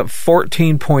 gravy's up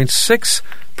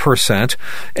 14.6%.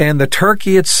 And the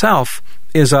turkey itself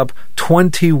is up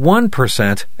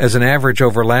 21% as an average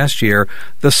over last year.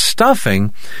 The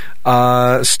stuffing is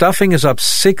up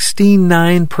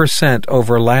 69%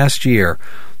 over last year.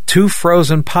 2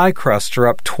 frozen pie crusts are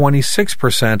up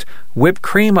 26%, whipped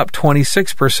cream up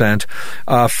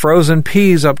 26%, frozen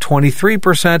peas up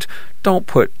 23%. Don't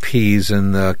put peas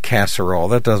in the casserole.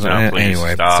 That doesn't...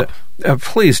 anyway, stop.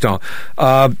 Please don't.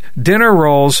 Dinner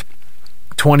rolls,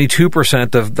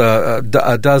 22% of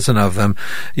a dozen of them.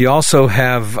 You also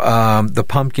have the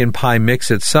pumpkin pie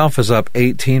mix itself is up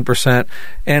 18%.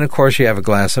 And, of course, you have a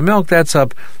glass of milk. That's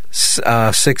up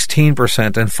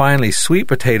 16%. And finally, sweet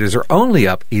potatoes are only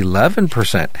up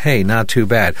 11%. Hey, not too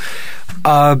bad.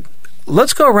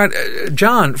 Let's go around.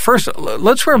 John, first,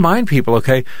 let's remind people,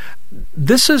 okay,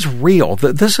 this is real.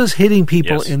 This is hitting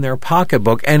people in their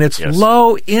pocketbook, and it's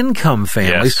low-income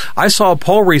families. Yes. I saw a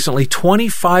poll recently,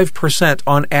 25%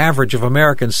 on average of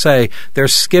Americans say they're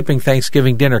skipping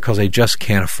Thanksgiving dinner because they just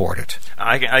can't afford it.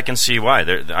 I can see why.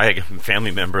 I had a family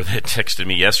member that texted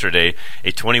me yesterday,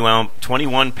 a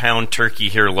 21-pound turkey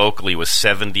here locally was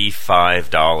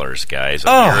 $75, guys.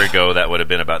 A year ago, that would have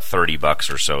been about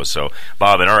 $30 or so. So,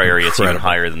 Bob, in our area, it's even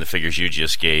higher than the figures you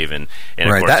just gave. And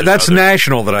right. Of course, that's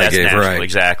national that I gave. National, right.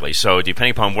 Exactly. So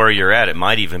depending upon where you're at, it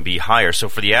might even be higher. So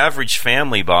for the average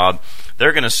family, Bob,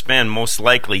 they're going to spend most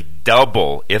likely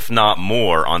double, if not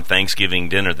more, on Thanksgiving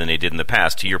dinner than they did in the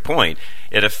past. To your point,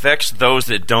 it affects those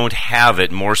that don't have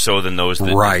it more so than those that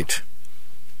do.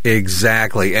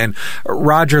 Exactly. And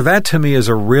Roger, that to me is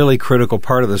a really critical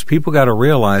part of this. People got to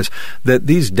realize that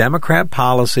these Democrat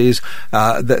policies,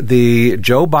 the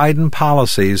Joe Biden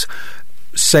policies,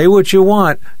 say what you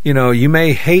want. You know, you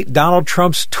may hate Donald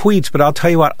Trump's tweets, but I'll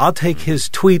tell you what, I'll take his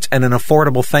tweets and an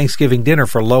affordable Thanksgiving dinner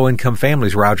for low-income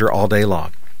families, Roger, all day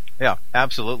long. Yeah,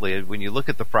 absolutely. And when you look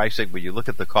at the pricing, when you look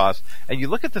at the cost, and you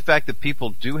look at the fact that people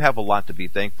do have a lot to be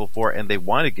thankful for, and they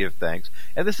want to give thanks,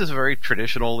 and this is a very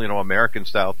traditional,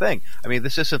 American-style thing. I mean,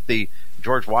 this isn't the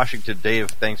George Washington Day of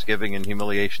Thanksgiving and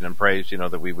humiliation and praise,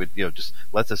 that we would, just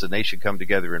let's as a nation come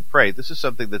together and pray. This is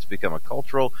something that's become a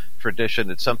cultural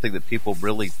tradition. It's something that people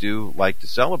really do like to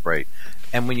celebrate.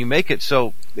 And when you make it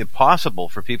so impossible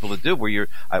for people to do,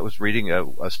 I was reading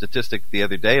a statistic the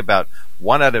other day about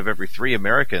 1 out of every 3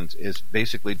 Americans is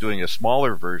basically doing a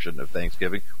smaller version of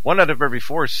Thanksgiving. 1 out of every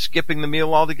 4 is skipping the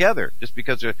meal altogether, just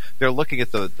because they're looking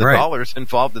at the right. dollars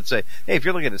involved and say, hey, if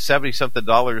you're looking at $70-something,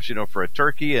 for a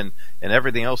turkey and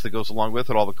everything else that goes along with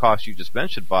it, all the costs you just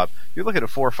mentioned, Bob, you're looking at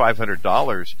 $400 or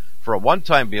 $500 for a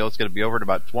one-time meal. It's going to be over in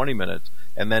about 20 minutes.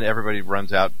 And then everybody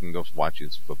runs out and goes watching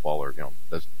football or,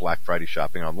 does Black Friday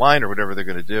shopping online or whatever they're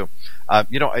going to do.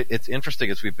 It's interesting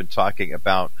as we've been talking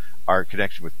about our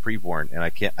connection with preborn, and I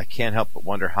can't help but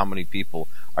wonder how many people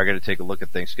are going to take a look at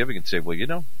Thanksgiving and say,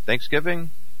 well,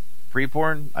 Thanksgiving,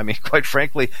 preborn. I mean, quite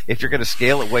frankly, if you're going to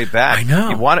scale it way back, I know.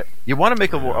 you want to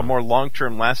make a more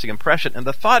long-term lasting impression. And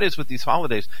the thought is with these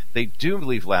holidays, they do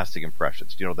leave lasting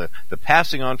impressions. The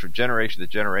passing on from generation to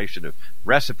generation of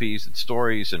recipes and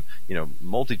stories and,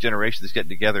 multi-generations getting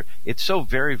together. It's so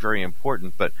very, very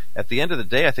important. But at the end of the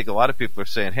day, I think a lot of people are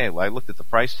saying, hey, well, I looked at the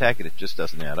price tag and it just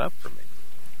doesn't add up for me.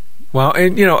 Well,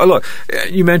 and, look,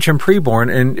 you mentioned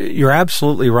preborn, and you're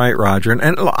absolutely right, Roger.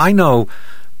 And look, I know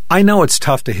it's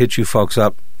tough to hit you folks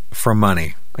up for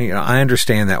money. I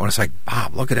understand that when it's like,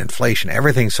 Bob, look at inflation.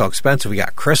 Everything's so expensive. We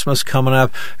got Christmas coming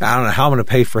up. I don't know how I'm going to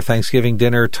pay for Thanksgiving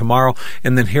dinner tomorrow.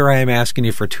 And then here I am asking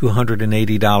you for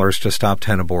 $280 to stop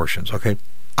 10 abortions. Okay,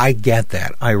 I get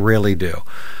that. I really do.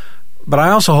 But I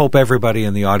also hope everybody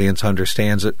in the audience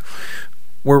understands that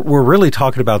we're really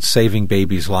talking about saving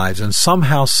babies' lives. And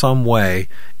somehow, some way,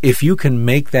 if you can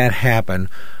make that happen,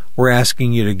 we're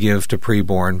asking you to give to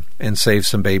preborn and save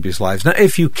some babies' lives. Now,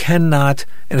 if you cannot,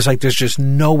 and it's like there's just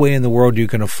no way in the world you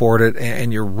can afford it,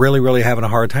 and you're really, really having a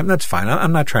hard time, that's fine.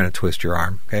 I'm not trying to twist your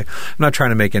arm, okay? I'm not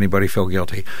trying to make anybody feel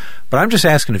guilty. But I'm just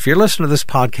asking, if you're listening to this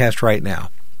podcast right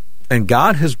now, and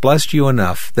God has blessed you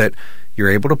enough that you're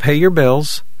able to pay your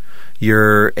bills,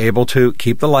 you're able to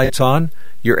keep the lights on,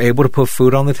 you're able to put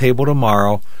food on the table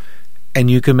tomorrow, and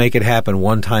you can make it happen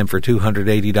one time for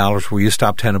 $280 where you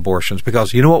stop 10 abortions.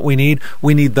 Because you know what we need?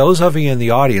 We need those of you in the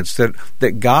audience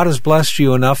that God has blessed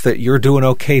you enough that you're doing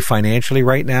okay financially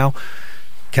right now.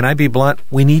 can I be blunt?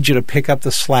 We need you to pick up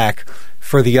the slack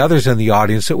for the others in the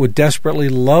audience that would desperately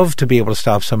love to be able to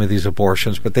stop some of these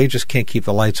abortions, but they just can't keep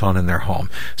the lights on in their home.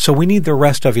 So we need the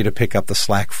rest of you to pick up the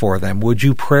slack for them. Would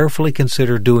you prayerfully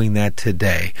consider doing that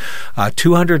today?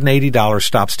 $280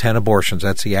 stops 10 abortions.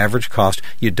 That's the average cost.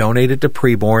 You donate it to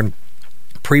Preborn.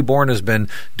 Preborn has been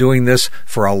doing this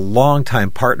for a long time,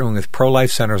 partnering with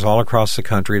pro-life centers all across the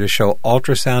country to show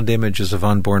ultrasound images of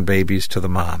unborn babies to the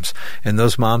moms. And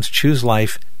those moms choose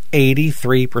life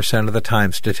 83% of the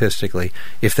time, statistically,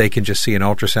 if they can just see an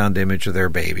ultrasound image of their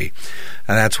baby.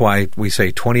 And that's why we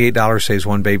say $28 saves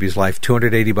one baby's life,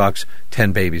 $280,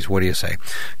 10 babies. What do you say?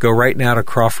 Go right now to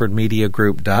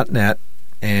crawfordmediagroup.net,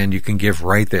 and you can give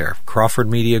right there.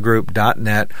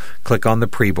 crawfordmediagroup.net. Click on the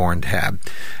Preborn tab.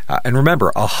 And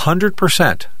remember,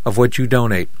 100% of what you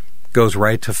donate goes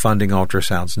right to funding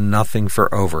ultrasounds, nothing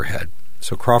for overhead.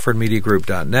 So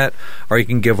crawfordmediagroup.net, or you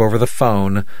can give over the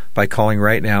phone by calling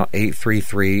right now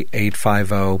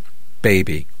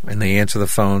 833-850-BABY. And they answer the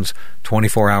phones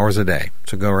 24 hours a day.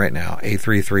 So go right now,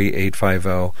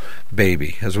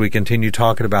 833-850-BABY. As we continue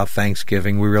talking about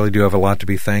Thanksgiving, we really do have a lot to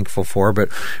be thankful for. But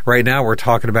right now we're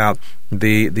talking about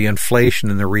the inflation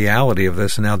and the reality of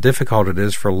this and how difficult it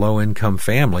is for low-income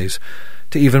families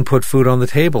to even put food on the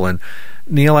table. And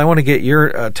Neil, I want to get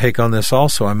your take on this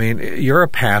also. I mean, you're a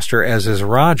pastor, as is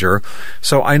Roger,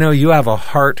 so I know you have a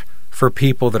heart for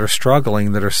people that are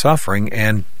struggling, that are suffering,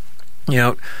 and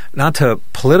not to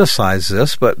politicize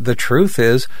this, but the truth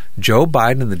is Joe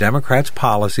Biden and the Democrats'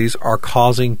 policies are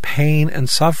causing pain and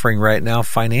suffering right now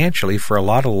financially for a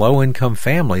lot of low-income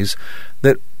families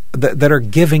that are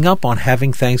giving up on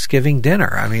having Thanksgiving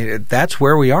dinner. I mean, that's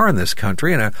where we are in this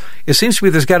country. And it seems to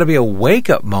me there's got to be a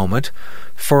wake-up moment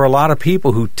for a lot of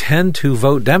people who tend to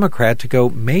vote Democrat to go,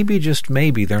 maybe, just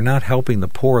maybe, they're not helping the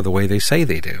poor the way they say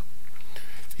they do.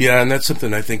 Yeah, and that's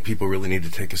something I think people really need to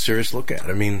take a serious look at.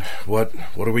 I mean, what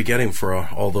are we getting for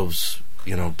all those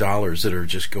dollars that are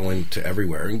just going to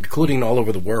everywhere, including all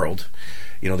over the world?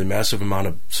 The massive amount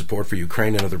of support for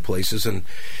Ukraine and other places, and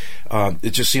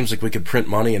it just seems like we could print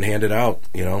money and hand it out.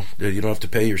 You don't have to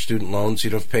pay your student loans.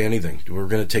 You don't have to pay anything. We're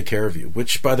going to take care of you,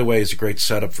 which, by the way, is a great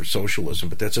setup for socialism,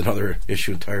 but that's another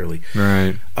issue entirely.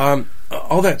 Right.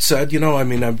 All that said, I'm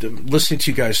listening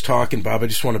to you guys talk, and Bob, I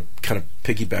just want to kind of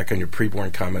piggyback on your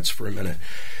Preborn comments for a minute.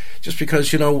 Just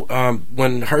because,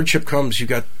 when hardship comes, you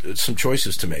got some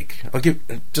choices to make.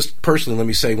 Just personally, let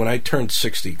me say, when I turned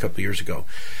 60 a couple of years ago,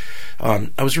 I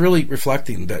was really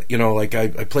reflecting that,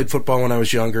 I played football when I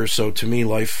was younger, so to me,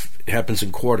 life happens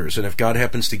in quarters. And if God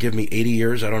happens to give me 80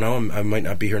 years, I don't know, I might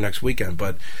not be here next weekend,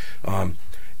 but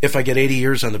if I get 80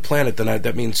 years on the planet, then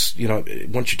that means,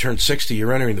 once you turn 60,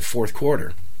 you're entering the fourth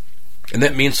quarter. And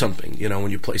that means something,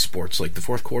 when you play sports. Like, the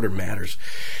fourth quarter matters.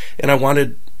 And I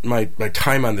wanted my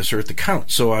time on this earth to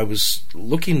count, so I was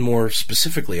looking more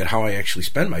specifically at how I actually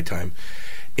spent my time.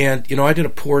 And, I did a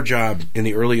poor job in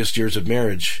the earliest years of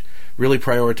marriage really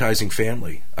prioritizing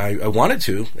family. I wanted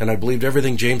to, and I believed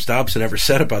everything James Dobson ever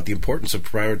said about the importance of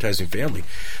prioritizing family.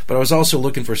 But I was also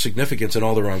looking for significance in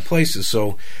all the wrong places.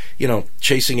 So,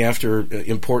 chasing after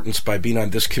importance by being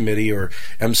on this committee or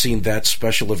emceeing that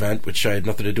special event, which I had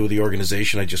nothing to do with the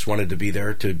organization. I just wanted to be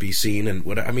there to be seen. And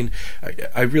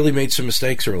I really made some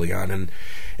mistakes early on.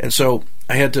 And so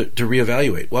I had to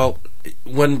reevaluate. Well,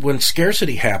 when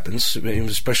scarcity happens,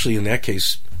 especially in that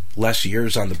case, less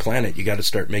years on the planet, you got to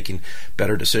start making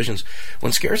better decisions.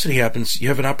 When scarcity happens, you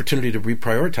have an opportunity to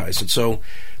reprioritize. And so,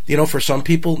 for some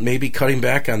people, maybe cutting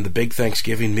back on the big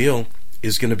Thanksgiving meal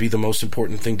is going to be the most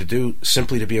important thing to do,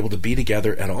 simply to be able to be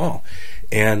together at all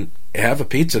and have a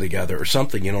pizza together or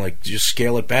something, just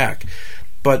scale it back.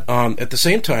 But at the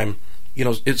same time,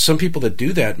 some people that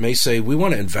do that may say, we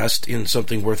want to invest in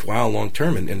something worthwhile long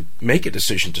term and make a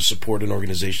decision to support an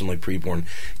organization like Preborn,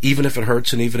 even if it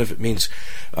hurts and even if it means,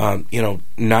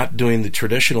 not doing the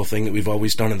traditional thing that we've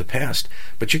always done in the past.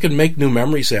 But you can make new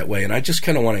memories that way. And I just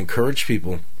kind of want to encourage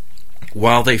people,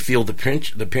 while they feel the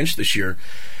pinch this year,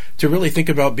 to really think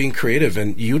about being creative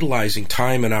and utilizing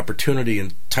time and opportunity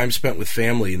and time spent with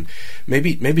family, and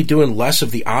maybe doing less of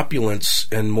the opulence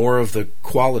and more of the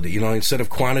quality. Instead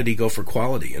of quantity, go for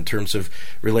quality in terms of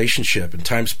relationship and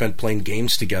time spent playing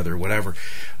games together, whatever.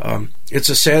 It's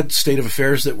a sad state of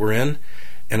affairs that we're in,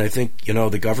 and I think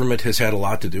the government has had a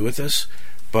lot to do with this.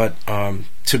 But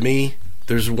to me,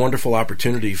 there's a wonderful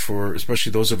opportunity for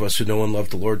especially those of us who know and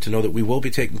love the Lord to know that we will be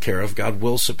taken care of. God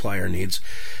will supply our needs.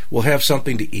 We'll have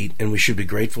something to eat, and we should be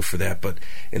grateful for that. But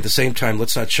at the same time,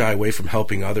 let's not shy away from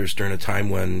helping others during a time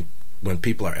when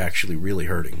people are actually really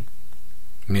hurting.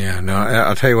 Yeah, no,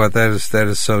 I'll tell you what, that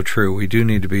is so true. We do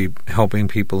need to be helping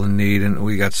people in need, and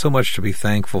we got so much to be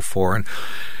thankful for. And,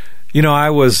 I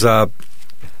was,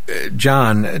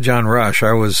 John Rush,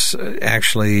 I was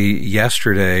actually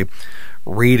yesterday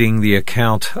reading the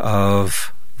account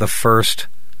of the first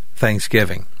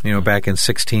Thanksgiving, back in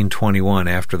 1621,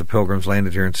 after the Pilgrims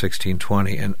landed here in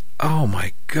 1620. And, oh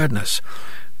my goodness,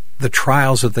 the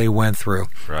trials that they went through.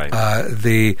 Right.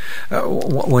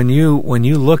 When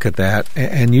you look at that,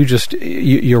 and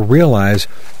you realize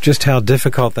just how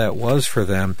difficult that was for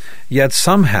them, yet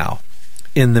somehow,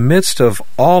 in the midst of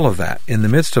all of that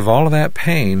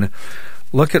pain,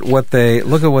 look at what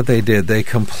they did. They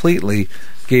completely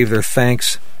gave their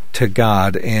thanks to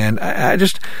God. And I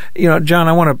just, John,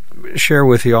 I want to share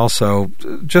with you also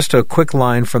just a quick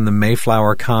line from the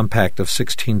Mayflower Compact of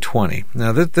 1620.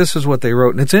 Now, this is what they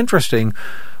wrote, and it's interesting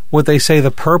what they say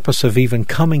the purpose of even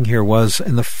coming here was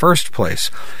in the first place.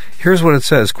 Here's what it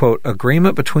says, quote,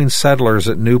 "Agreement between settlers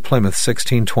at New Plymouth,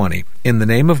 1620. In the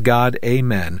name of God,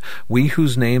 amen. We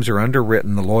whose names are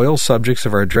underwritten, the loyal subjects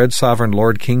of our dread sovereign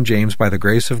Lord King James, by the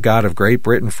grace of God of Great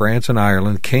Britain, France, and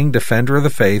Ireland, King, Defender of the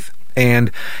Faith,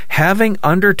 and having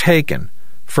undertaken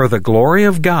for the glory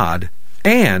of God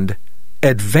and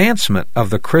advancement of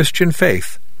the Christian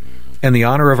faith and the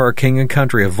honor of our king and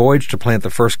country, a voyage to plant the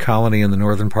first colony in the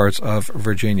northern parts of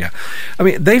Virginia." I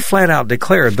mean, they flat out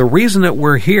declared the reason that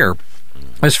we're here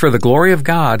is for the glory of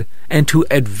God and to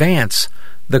advance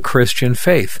the Christian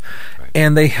faith. Right.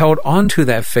 And they held on to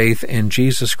that faith in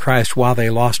Jesus Christ while they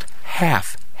lost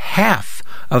half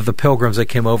of the pilgrims that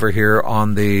came over here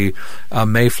on the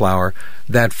Mayflower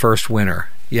that first winter.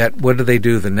 Yet, what did they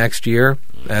do the next year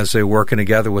as they were working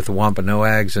together with the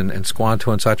Wampanoags and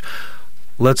Squanto and such?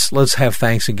 Let's have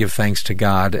thanks and give thanks to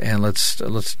God, and let's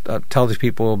tell these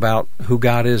people about who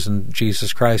God is and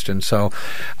Jesus Christ. And so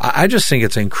I just think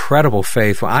it's incredible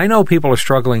faith. I know people are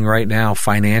struggling right now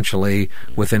financially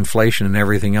with inflation and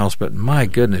everything else, but my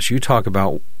goodness, you talk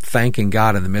about thanking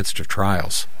God in the midst of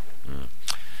trials.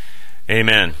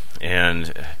 Amen.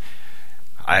 And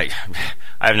I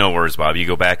have no words, Bob. You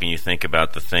go back and you think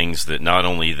about the things that not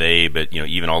only they, but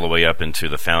even all the way up into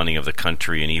the founding of the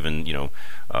country, and even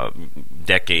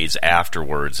decades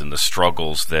afterwards, and the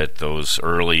struggles that those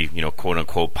early quote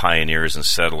unquote pioneers and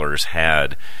settlers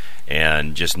had,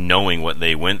 and just knowing what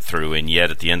they went through. And yet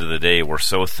at the end of the day, we're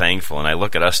so thankful. And I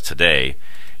look at us today,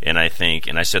 and I think,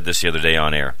 and I said this the other day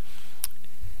on air,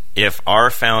 if our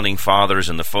founding fathers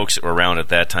and the folks that were around at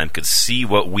that time could see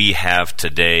what we have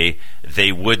today,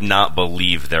 they would not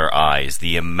believe their eyes.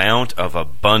 The amount of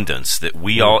abundance that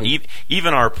we all,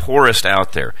 even our poorest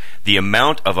out there, the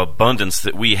amount of abundance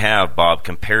that we have, Bob,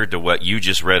 compared to what you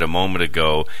just read a moment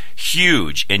ago,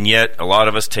 huge. And yet a lot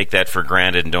of us take that for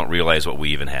granted and don't realize what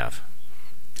we even have.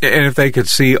 And if they could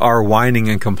see our whining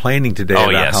and complaining today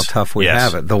about how tough we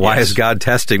have it, why is God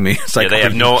testing me? It's like, they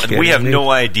have we have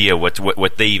no idea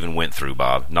what they even went through,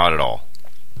 Bob. Not at all.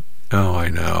 Oh, I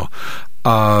know.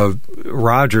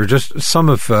 Roger, just some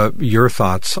of your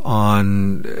thoughts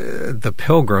on the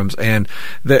Pilgrims, and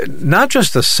not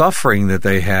just the suffering that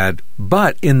they had,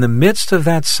 but in the midst of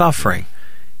that suffering,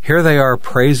 here they are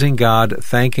praising God,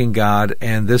 thanking God,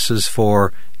 and this is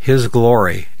for His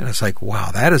glory. And it's like, wow,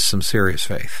 that is some serious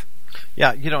faith.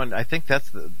 Yeah, and I think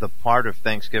that's the part of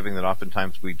Thanksgiving that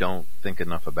oftentimes we don't think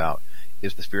enough about,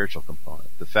 is the spiritual component.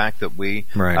 The fact that we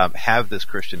have this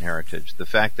Christian heritage. The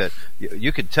fact that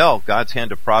you could tell God's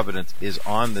hand of providence is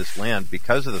on this land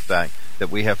because of the fact that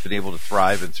we have been able to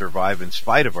thrive and survive in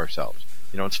spite of ourselves.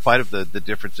 In spite of the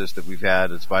differences that we've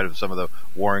had, in spite of some of the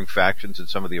warring factions and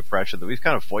some of the oppression that we've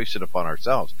kind of foisted upon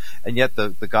ourselves. And yet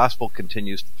the gospel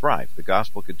continues to thrive. The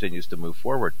gospel continues to move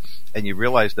forward. And you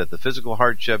realize that the physical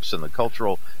hardships and the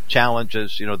cultural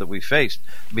challenges, that we faced,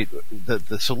 I mean,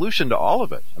 the solution to all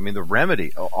of it, the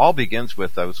remedy, all begins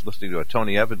with, I was listening to a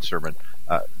Tony Evans sermon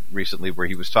recently where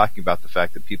he was talking about the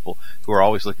fact that people who are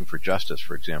always looking for justice,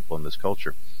 for example, in this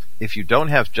culture, if you don't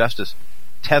have justice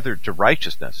tethered to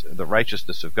righteousness, the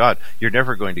righteousness of God, you're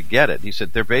never going to get it. He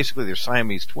said they're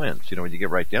Siamese twins, when you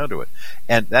get right down to it.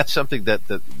 And that's something that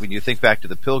when you think back to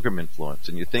the Pilgrim influence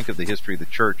and you think of the history of the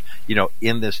church,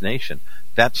 in this nation,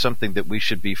 that's something that we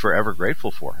should be forever grateful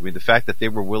for. The fact that they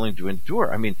were willing to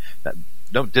endure,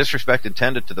 no disrespect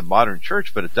intended to the modern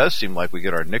church, but it does seem like we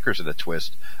get our knickers in a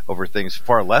twist over things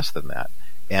far less than that.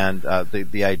 And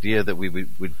the idea that we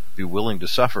would be willing to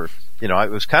suffer,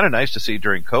 it was kind of nice to see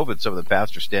during COVID some of the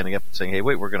pastors standing up and saying, "Hey,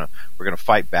 wait, we're gonna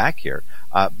fight back here,"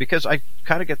 because I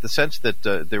kind of get the sense that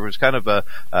there was kind of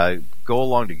a go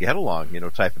along to get along,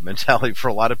 type of mentality for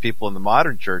a lot of people in the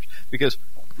modern church, because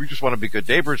we just want to be good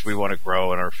neighbors. We want to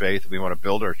grow in our faith. We want to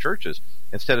build our churches.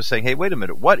 Instead of saying, hey, wait a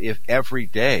minute, what if every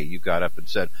day you got up and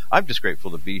said, I'm just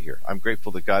grateful to be here. I'm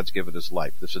grateful that God's given us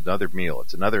life. This is another meal.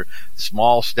 It's another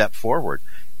small step forward.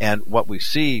 And what we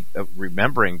see,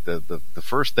 remembering the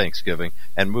first Thanksgiving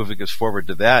and moving us forward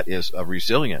to that, is a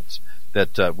resilience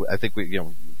that I think we,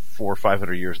 400 or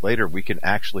 500 years later, we can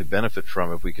actually benefit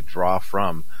from if we could draw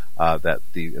from the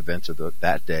events of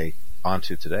that day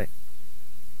onto today.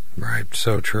 Right,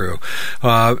 so true.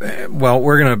 Well,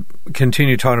 we're going to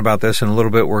continue talking about this in a little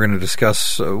bit. We're going to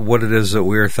discuss what it is that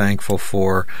we're thankful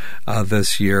for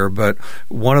this year. But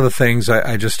one of the things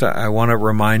I want to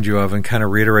remind you of and kind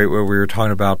of reiterate what we were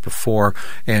talking about before,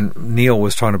 and Neil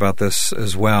was talking about this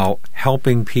as well,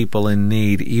 helping people in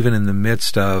need, even in the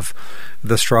midst of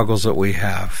the struggles that we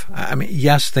have. I mean,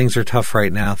 yes, things are tough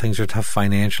right now. Things are tough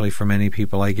financially for many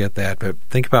people. I get that. But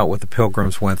think about what the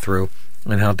Pilgrims went through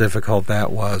and how difficult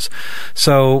that was.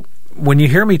 So when you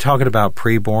hear me talking about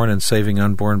preborn and saving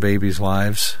unborn babies'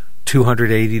 lives,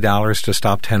 $280 to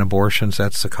stop 10 abortions,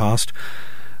 that's the cost.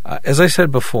 As I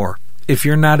said before, if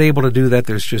you're not able to do that,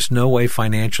 there's just no way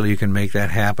financially you can make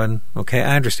that happen. Okay,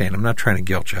 I understand. I'm not trying to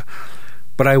guilt you.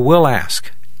 But I will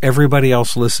ask everybody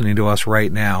else listening to us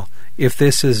right now, if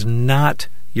this is not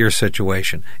your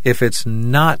situation, if it's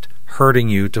not hurting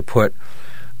you to put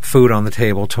food on the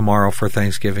table tomorrow for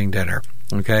Thanksgiving dinner.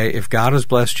 Okay? If God has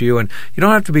blessed you, and you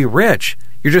don't have to be rich,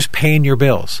 you're just paying your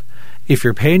bills. If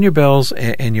you're paying your bills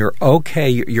and you're okay,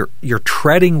 you're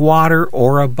treading water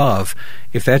or above,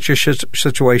 if that's your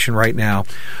situation right now,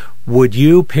 would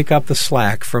you pick up the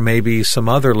slack for maybe some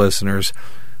other listeners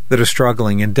that are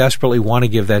struggling and desperately want to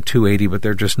give that $280, but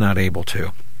they're just not able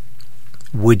to?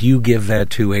 Would you give that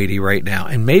 $280 right now?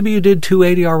 And maybe you did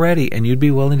 $280 already, and you'd be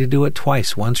willing to do it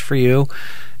twice, once for you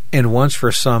and once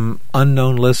for some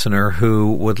unknown listener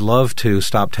who would love to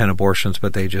stop 10 abortions,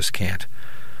 but they just can't.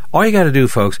 All you got to do,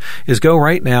 folks, is go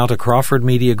right now to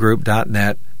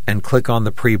crawfordmediagroup.net and click on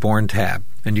the preborn tab,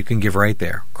 and you can give right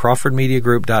there.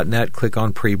 crawfordmediagroup.net, click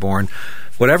on preborn.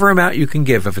 Whatever amount you can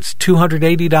give. If it's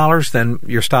 $280, then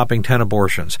you're stopping 10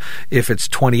 abortions. If it's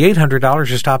 $2,800,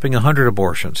 you're stopping 100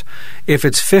 abortions. If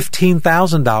it's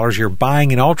 $15,000, you're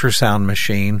buying an ultrasound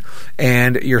machine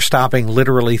and you're stopping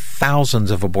literally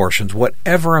thousands of abortions.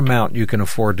 Whatever amount you can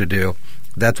afford to do,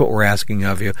 that's what we're asking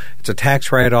of you. It's a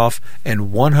tax write-off,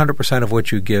 and 100% of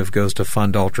what you give goes to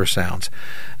fund ultrasounds.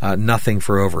 Nothing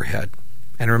for overhead.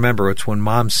 And remember, it's when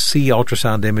moms see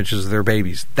ultrasound images of their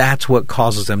babies, that's what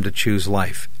causes them to choose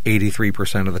life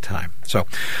 83% of the time. So,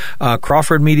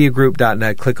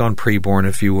 crawfordmediagroup.net, click on preborn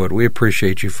if you would. We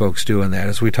appreciate you folks doing that.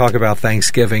 As we talk about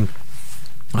Thanksgiving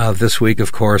this week,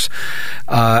 of course.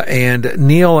 And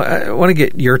Neil, I want to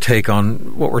get your take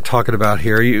on what we're talking about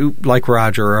here. You, like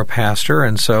Roger, are a pastor,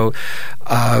 and so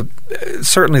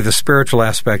certainly the spiritual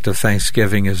aspect of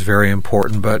Thanksgiving is very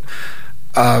important. But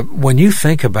when you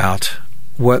think about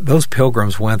what those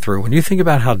pilgrims went through, when you think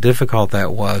about how difficult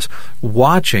that was,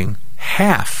 watching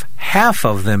half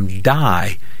of them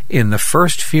die in the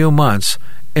first few months,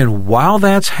 and while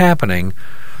that's happening,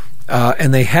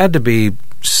 and they had to be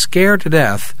scared to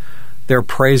death, they're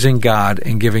praising God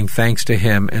and giving thanks to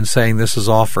Him and saying this is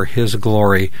all for His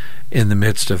glory in the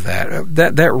midst of that.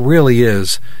 That really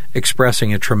is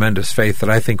expressing a tremendous faith that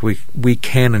I think we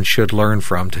can and should learn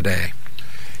from today.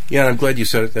 Yeah, and I'm glad you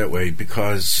said it that way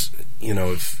because,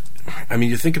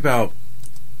 you think about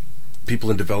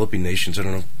people in developing nations. I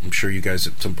don't know, I'm sure you guys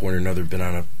at some point or another have been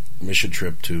on a mission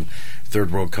trip to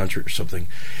third world country or something,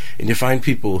 and you find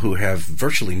people who have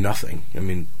virtually nothing. I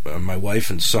mean, my wife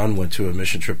and son went to a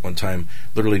mission trip one time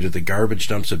literally to the garbage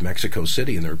dumps of Mexico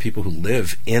City, and there are people who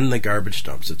live in the garbage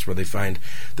dumps. It's where they find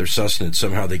their sustenance.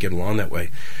 Somehow they get along that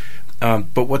way.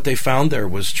 But what they found there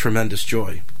was tremendous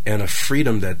joy and a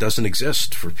freedom that doesn't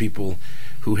exist for people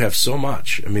who have so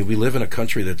much. I mean, we live in a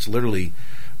country that's literally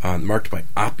marked by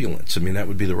opulence. I mean, that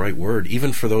would be the right word,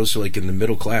 even for those like in the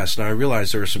middle class. Now, I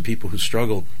realize there are some people who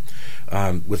struggle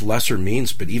with lesser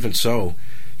means, but even so,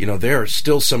 they are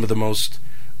still some of the most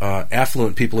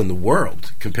affluent people in the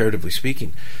world, comparatively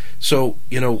speaking. So,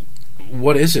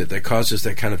 what is it that causes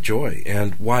that kind of joy?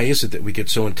 And why is it that we get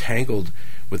so entangled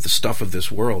with the stuff of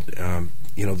this world?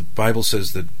 The Bible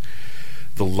says that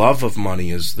the love of money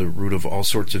is the root of all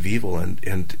sorts of evil,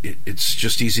 and it's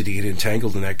just easy to get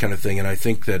entangled in that kind of thing. And I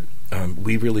think that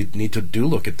we really need to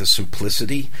look at the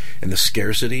simplicity and the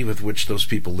scarcity with which those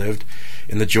people lived,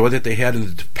 and the joy that they had, and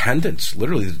the dependence,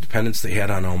 literally the dependence they had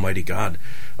on Almighty God.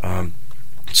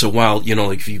 So while,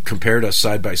 like if you compared us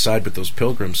side by side with those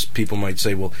pilgrims, people might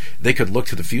say, well, they could look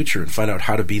to the future and find out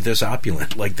how to be this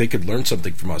opulent. Like they could learn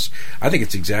something from us. I think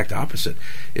it's the exact opposite.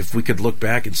 If we could look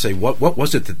back and say, what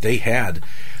was it that they had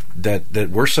that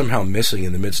we're somehow missing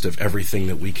in the midst of everything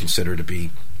that we consider to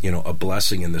be, a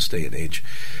blessing in this day and age.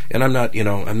 And I'm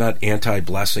not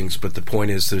anti-blessings, but the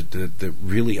point is that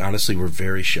really, honestly, we're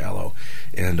very shallow.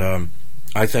 And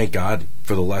I thank God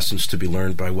for the lessons to be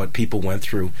learned by what people went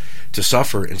through to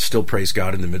suffer and still praise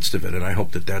God in the midst of it. And I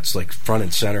hope that that's like front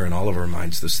and center in all of our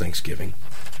minds this Thanksgiving.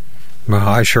 Well,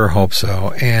 I sure hope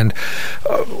so. And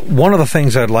one of the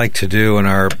things I'd like to do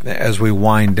as we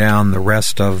wind down the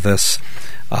rest of this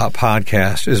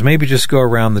podcast is maybe just go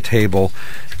around the table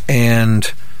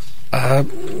and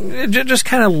just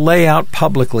kind of lay out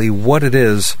publicly what it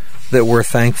is that we're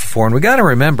thankful for. And we got to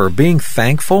remember, being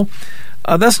thankful,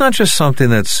 that's not just something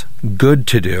that's good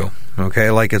to do.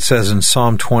 Okay, like it says in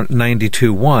Psalm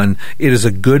 92:1, it is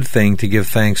a good thing to give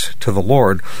thanks to the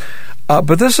Lord.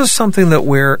 But this is something that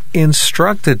we're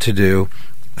instructed to do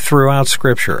throughout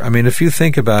Scripture. I mean, if you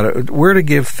think about it, we're to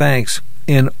give thanks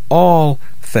in all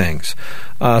things.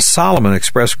 Solomon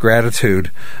expressed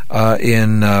gratitude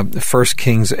in 1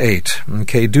 Kings 8.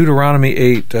 Okay, Deuteronomy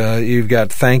 8, you've got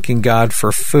thanking God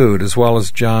for food, as well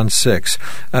as John 6.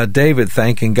 David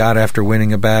thanking God after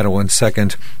winning a battle in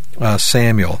 2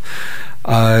 Samuel.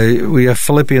 We have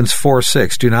Philippians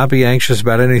 4:6. Do not be anxious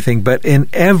about anything, but in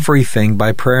everything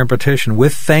by prayer and petition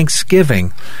with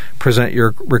thanksgiving present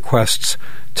your requests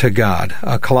to God.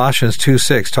 Colossians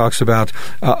 2:6 talks about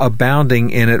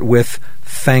abounding in it with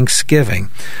thanksgiving.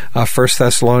 1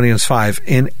 Thessalonians 5,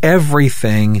 in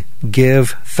everything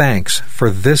give thanks, for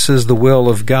this is the will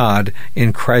of God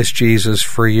in Christ Jesus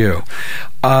for you.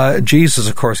 Jesus,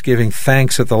 of course, giving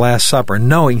thanks at the Last Supper,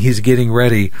 knowing he's getting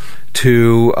ready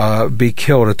to be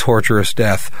killed a torturous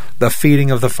death. The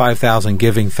feeding of the 5,000,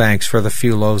 giving thanks for the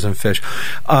few loaves and fish.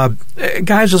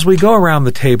 Guys, as we go around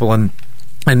the table, and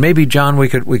maybe John, we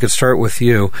could start with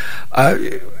you.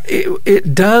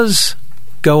 It does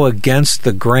go against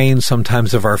the grain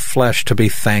sometimes of our flesh to be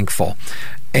thankful.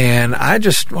 And I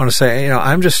just want to say,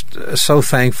 I'm just so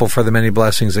thankful for the many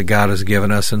blessings that God has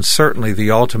given us, and certainly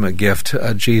the ultimate gift,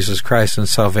 Jesus Christ and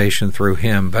salvation through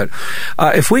Him. But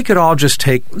if we could all just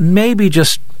take maybe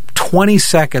just 20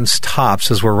 seconds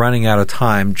tops as we're running out of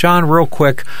time. John, real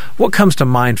quick, what comes to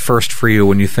mind first for you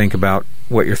when you think about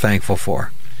what you're thankful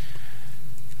for?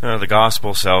 The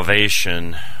gospel,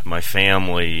 salvation, my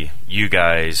family, you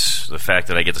guys, the fact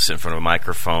that I get to sit in front of a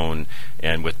microphone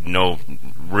and with no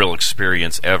real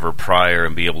experience ever prior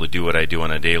and be able to do what I do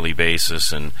on a daily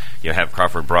basis, and have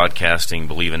Crawford Broadcasting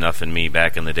believe enough in me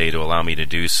back in the day to allow me to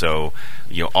do so.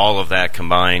 All of that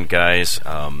combined, guys,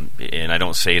 and I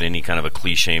don't say it in any kind of a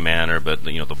cliche manner, but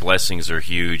the blessings are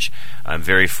huge. I'm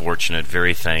very fortunate,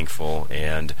 very thankful,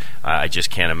 and I just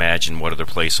can't imagine what other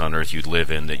place on earth you'd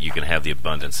live in that you can have the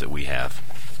abundance that we have.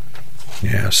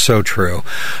 Yeah, so true.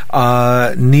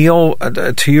 Neil,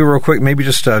 to you real quick, maybe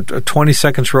just 20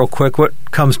 seconds real quick. What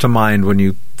comes to mind when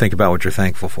you think about what you're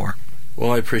thankful for?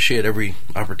 Well, I appreciate every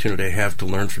opportunity I have to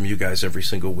learn from you guys every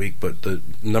single week, but the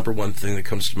number one thing that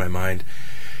comes to my mind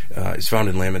is found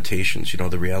in Lamentations.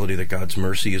 The reality that God's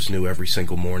mercy is new every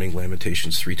single morning,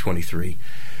 Lamentations 3:23.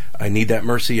 I need that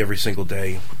mercy every single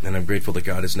day, and I'm grateful that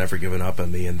God has never given up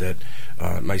on me, and that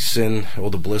my sin,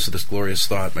 the bliss of this glorious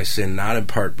thought, my sin, not in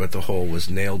part but the whole, was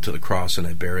nailed to the cross, and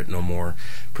I bear it no more.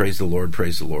 Praise the Lord,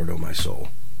 O my soul.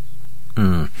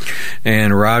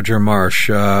 And Roger Marsh,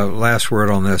 last word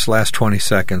on this, last 20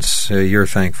 seconds, your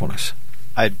thankfulness.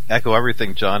 I'd echo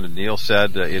everything John and Neil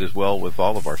said. It is well with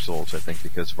all of our souls, I think,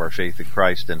 because of our faith in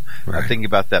Christ. And right. I'm thinking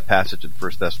about that passage in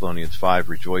 1 Thessalonians 5,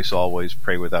 rejoice always,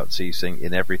 pray without ceasing,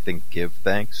 in everything give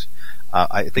thanks.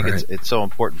 I think right. it's so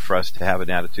important for us to have an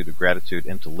attitude of gratitude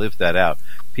and to live that out.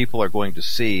 People are going to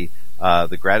see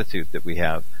the gratitude that we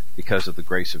have because of the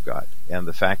grace of God, and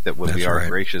the fact that when That's we are right.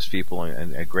 gracious people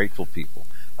and grateful people,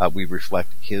 we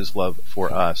reflect His love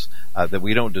for us that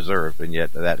we don't deserve, and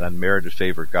yet that unmerited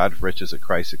favor, God's riches at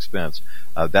Christ's expense.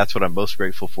 That's what I'm most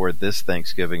grateful for this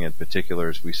Thanksgiving in particular,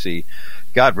 as we see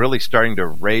God really starting to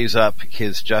raise up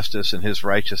His justice and His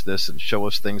righteousness and show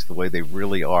us things the way they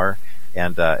really are.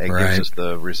 And it right. gives us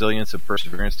the resilience and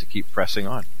perseverance to keep pressing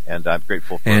on. And I'm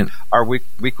grateful for our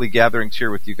weekly gatherings here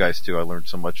with you guys, too. I learned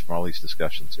so much from all these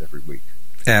discussions every week.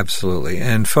 Absolutely.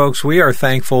 And folks, we are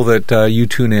thankful that you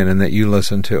tune in and that you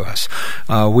listen to us.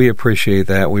 We appreciate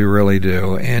that. We really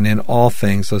do. And in all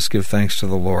things, let's give thanks to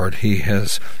the Lord. He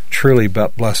has truly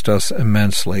blessed us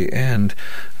immensely. And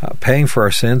paying for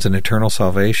our sins and eternal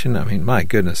salvation. I mean, my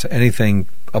goodness, anything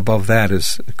above that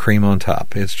is cream on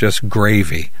top. It's just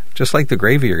gravy, just like the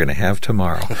gravy you're going to have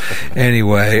tomorrow.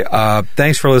 Anyway,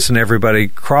 thanks for listening, everybody.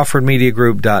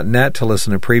 CrawfordMediaGroup.net to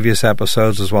listen to previous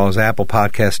episodes, as well as Apple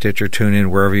Podcast, Stitcher, TuneIn,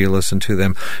 wherever you listen to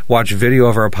them. Watch video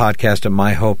of our podcast at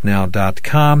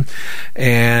myhopenow.com.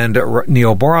 And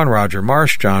Neil Boron, Roger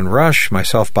Marsh, John Rush,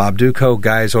 myself, Bob Duco.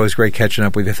 Guys, always great catching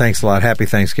up with you. Thanks a lot. Happy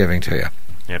Thanksgiving to you.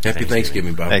 Happy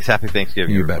Thanksgiving, Bob. Thanks. Happy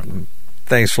Thanksgiving, You everyone. bet.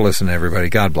 Thanks for listening, everybody.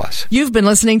 God bless. You've been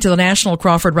listening to the National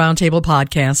Crawford Roundtable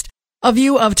podcast, a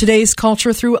view of today's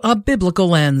culture through a biblical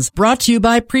lens, brought to you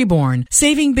by Preborn,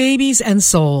 saving babies and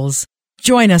souls.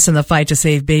 Join us in the fight to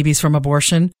save babies from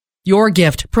abortion. Your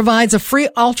gift provides a free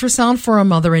ultrasound for a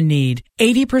mother in need.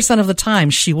 80% of the time,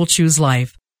 she will choose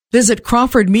life. Visit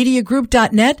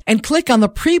CrawfordMediaGroup.net and click on the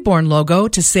Preborn logo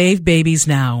to save babies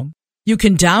now. You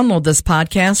can download this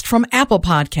podcast from Apple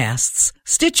Podcasts,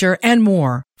 Stitcher, and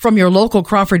more from your local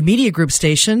Crawford Media Group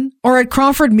station or at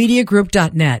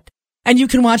CrawfordMediaGroup.net. And you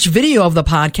can watch video of the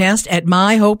podcast at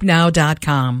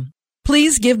myhopenow.com.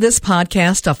 Please give this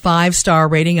podcast a 5-star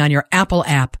rating on your Apple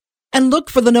app and look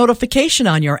for the notification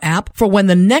on your app for when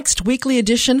the next weekly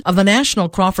edition of the National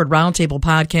Crawford Roundtable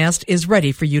podcast is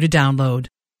ready for you to download.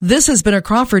 This has been a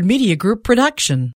Crawford Media Group production.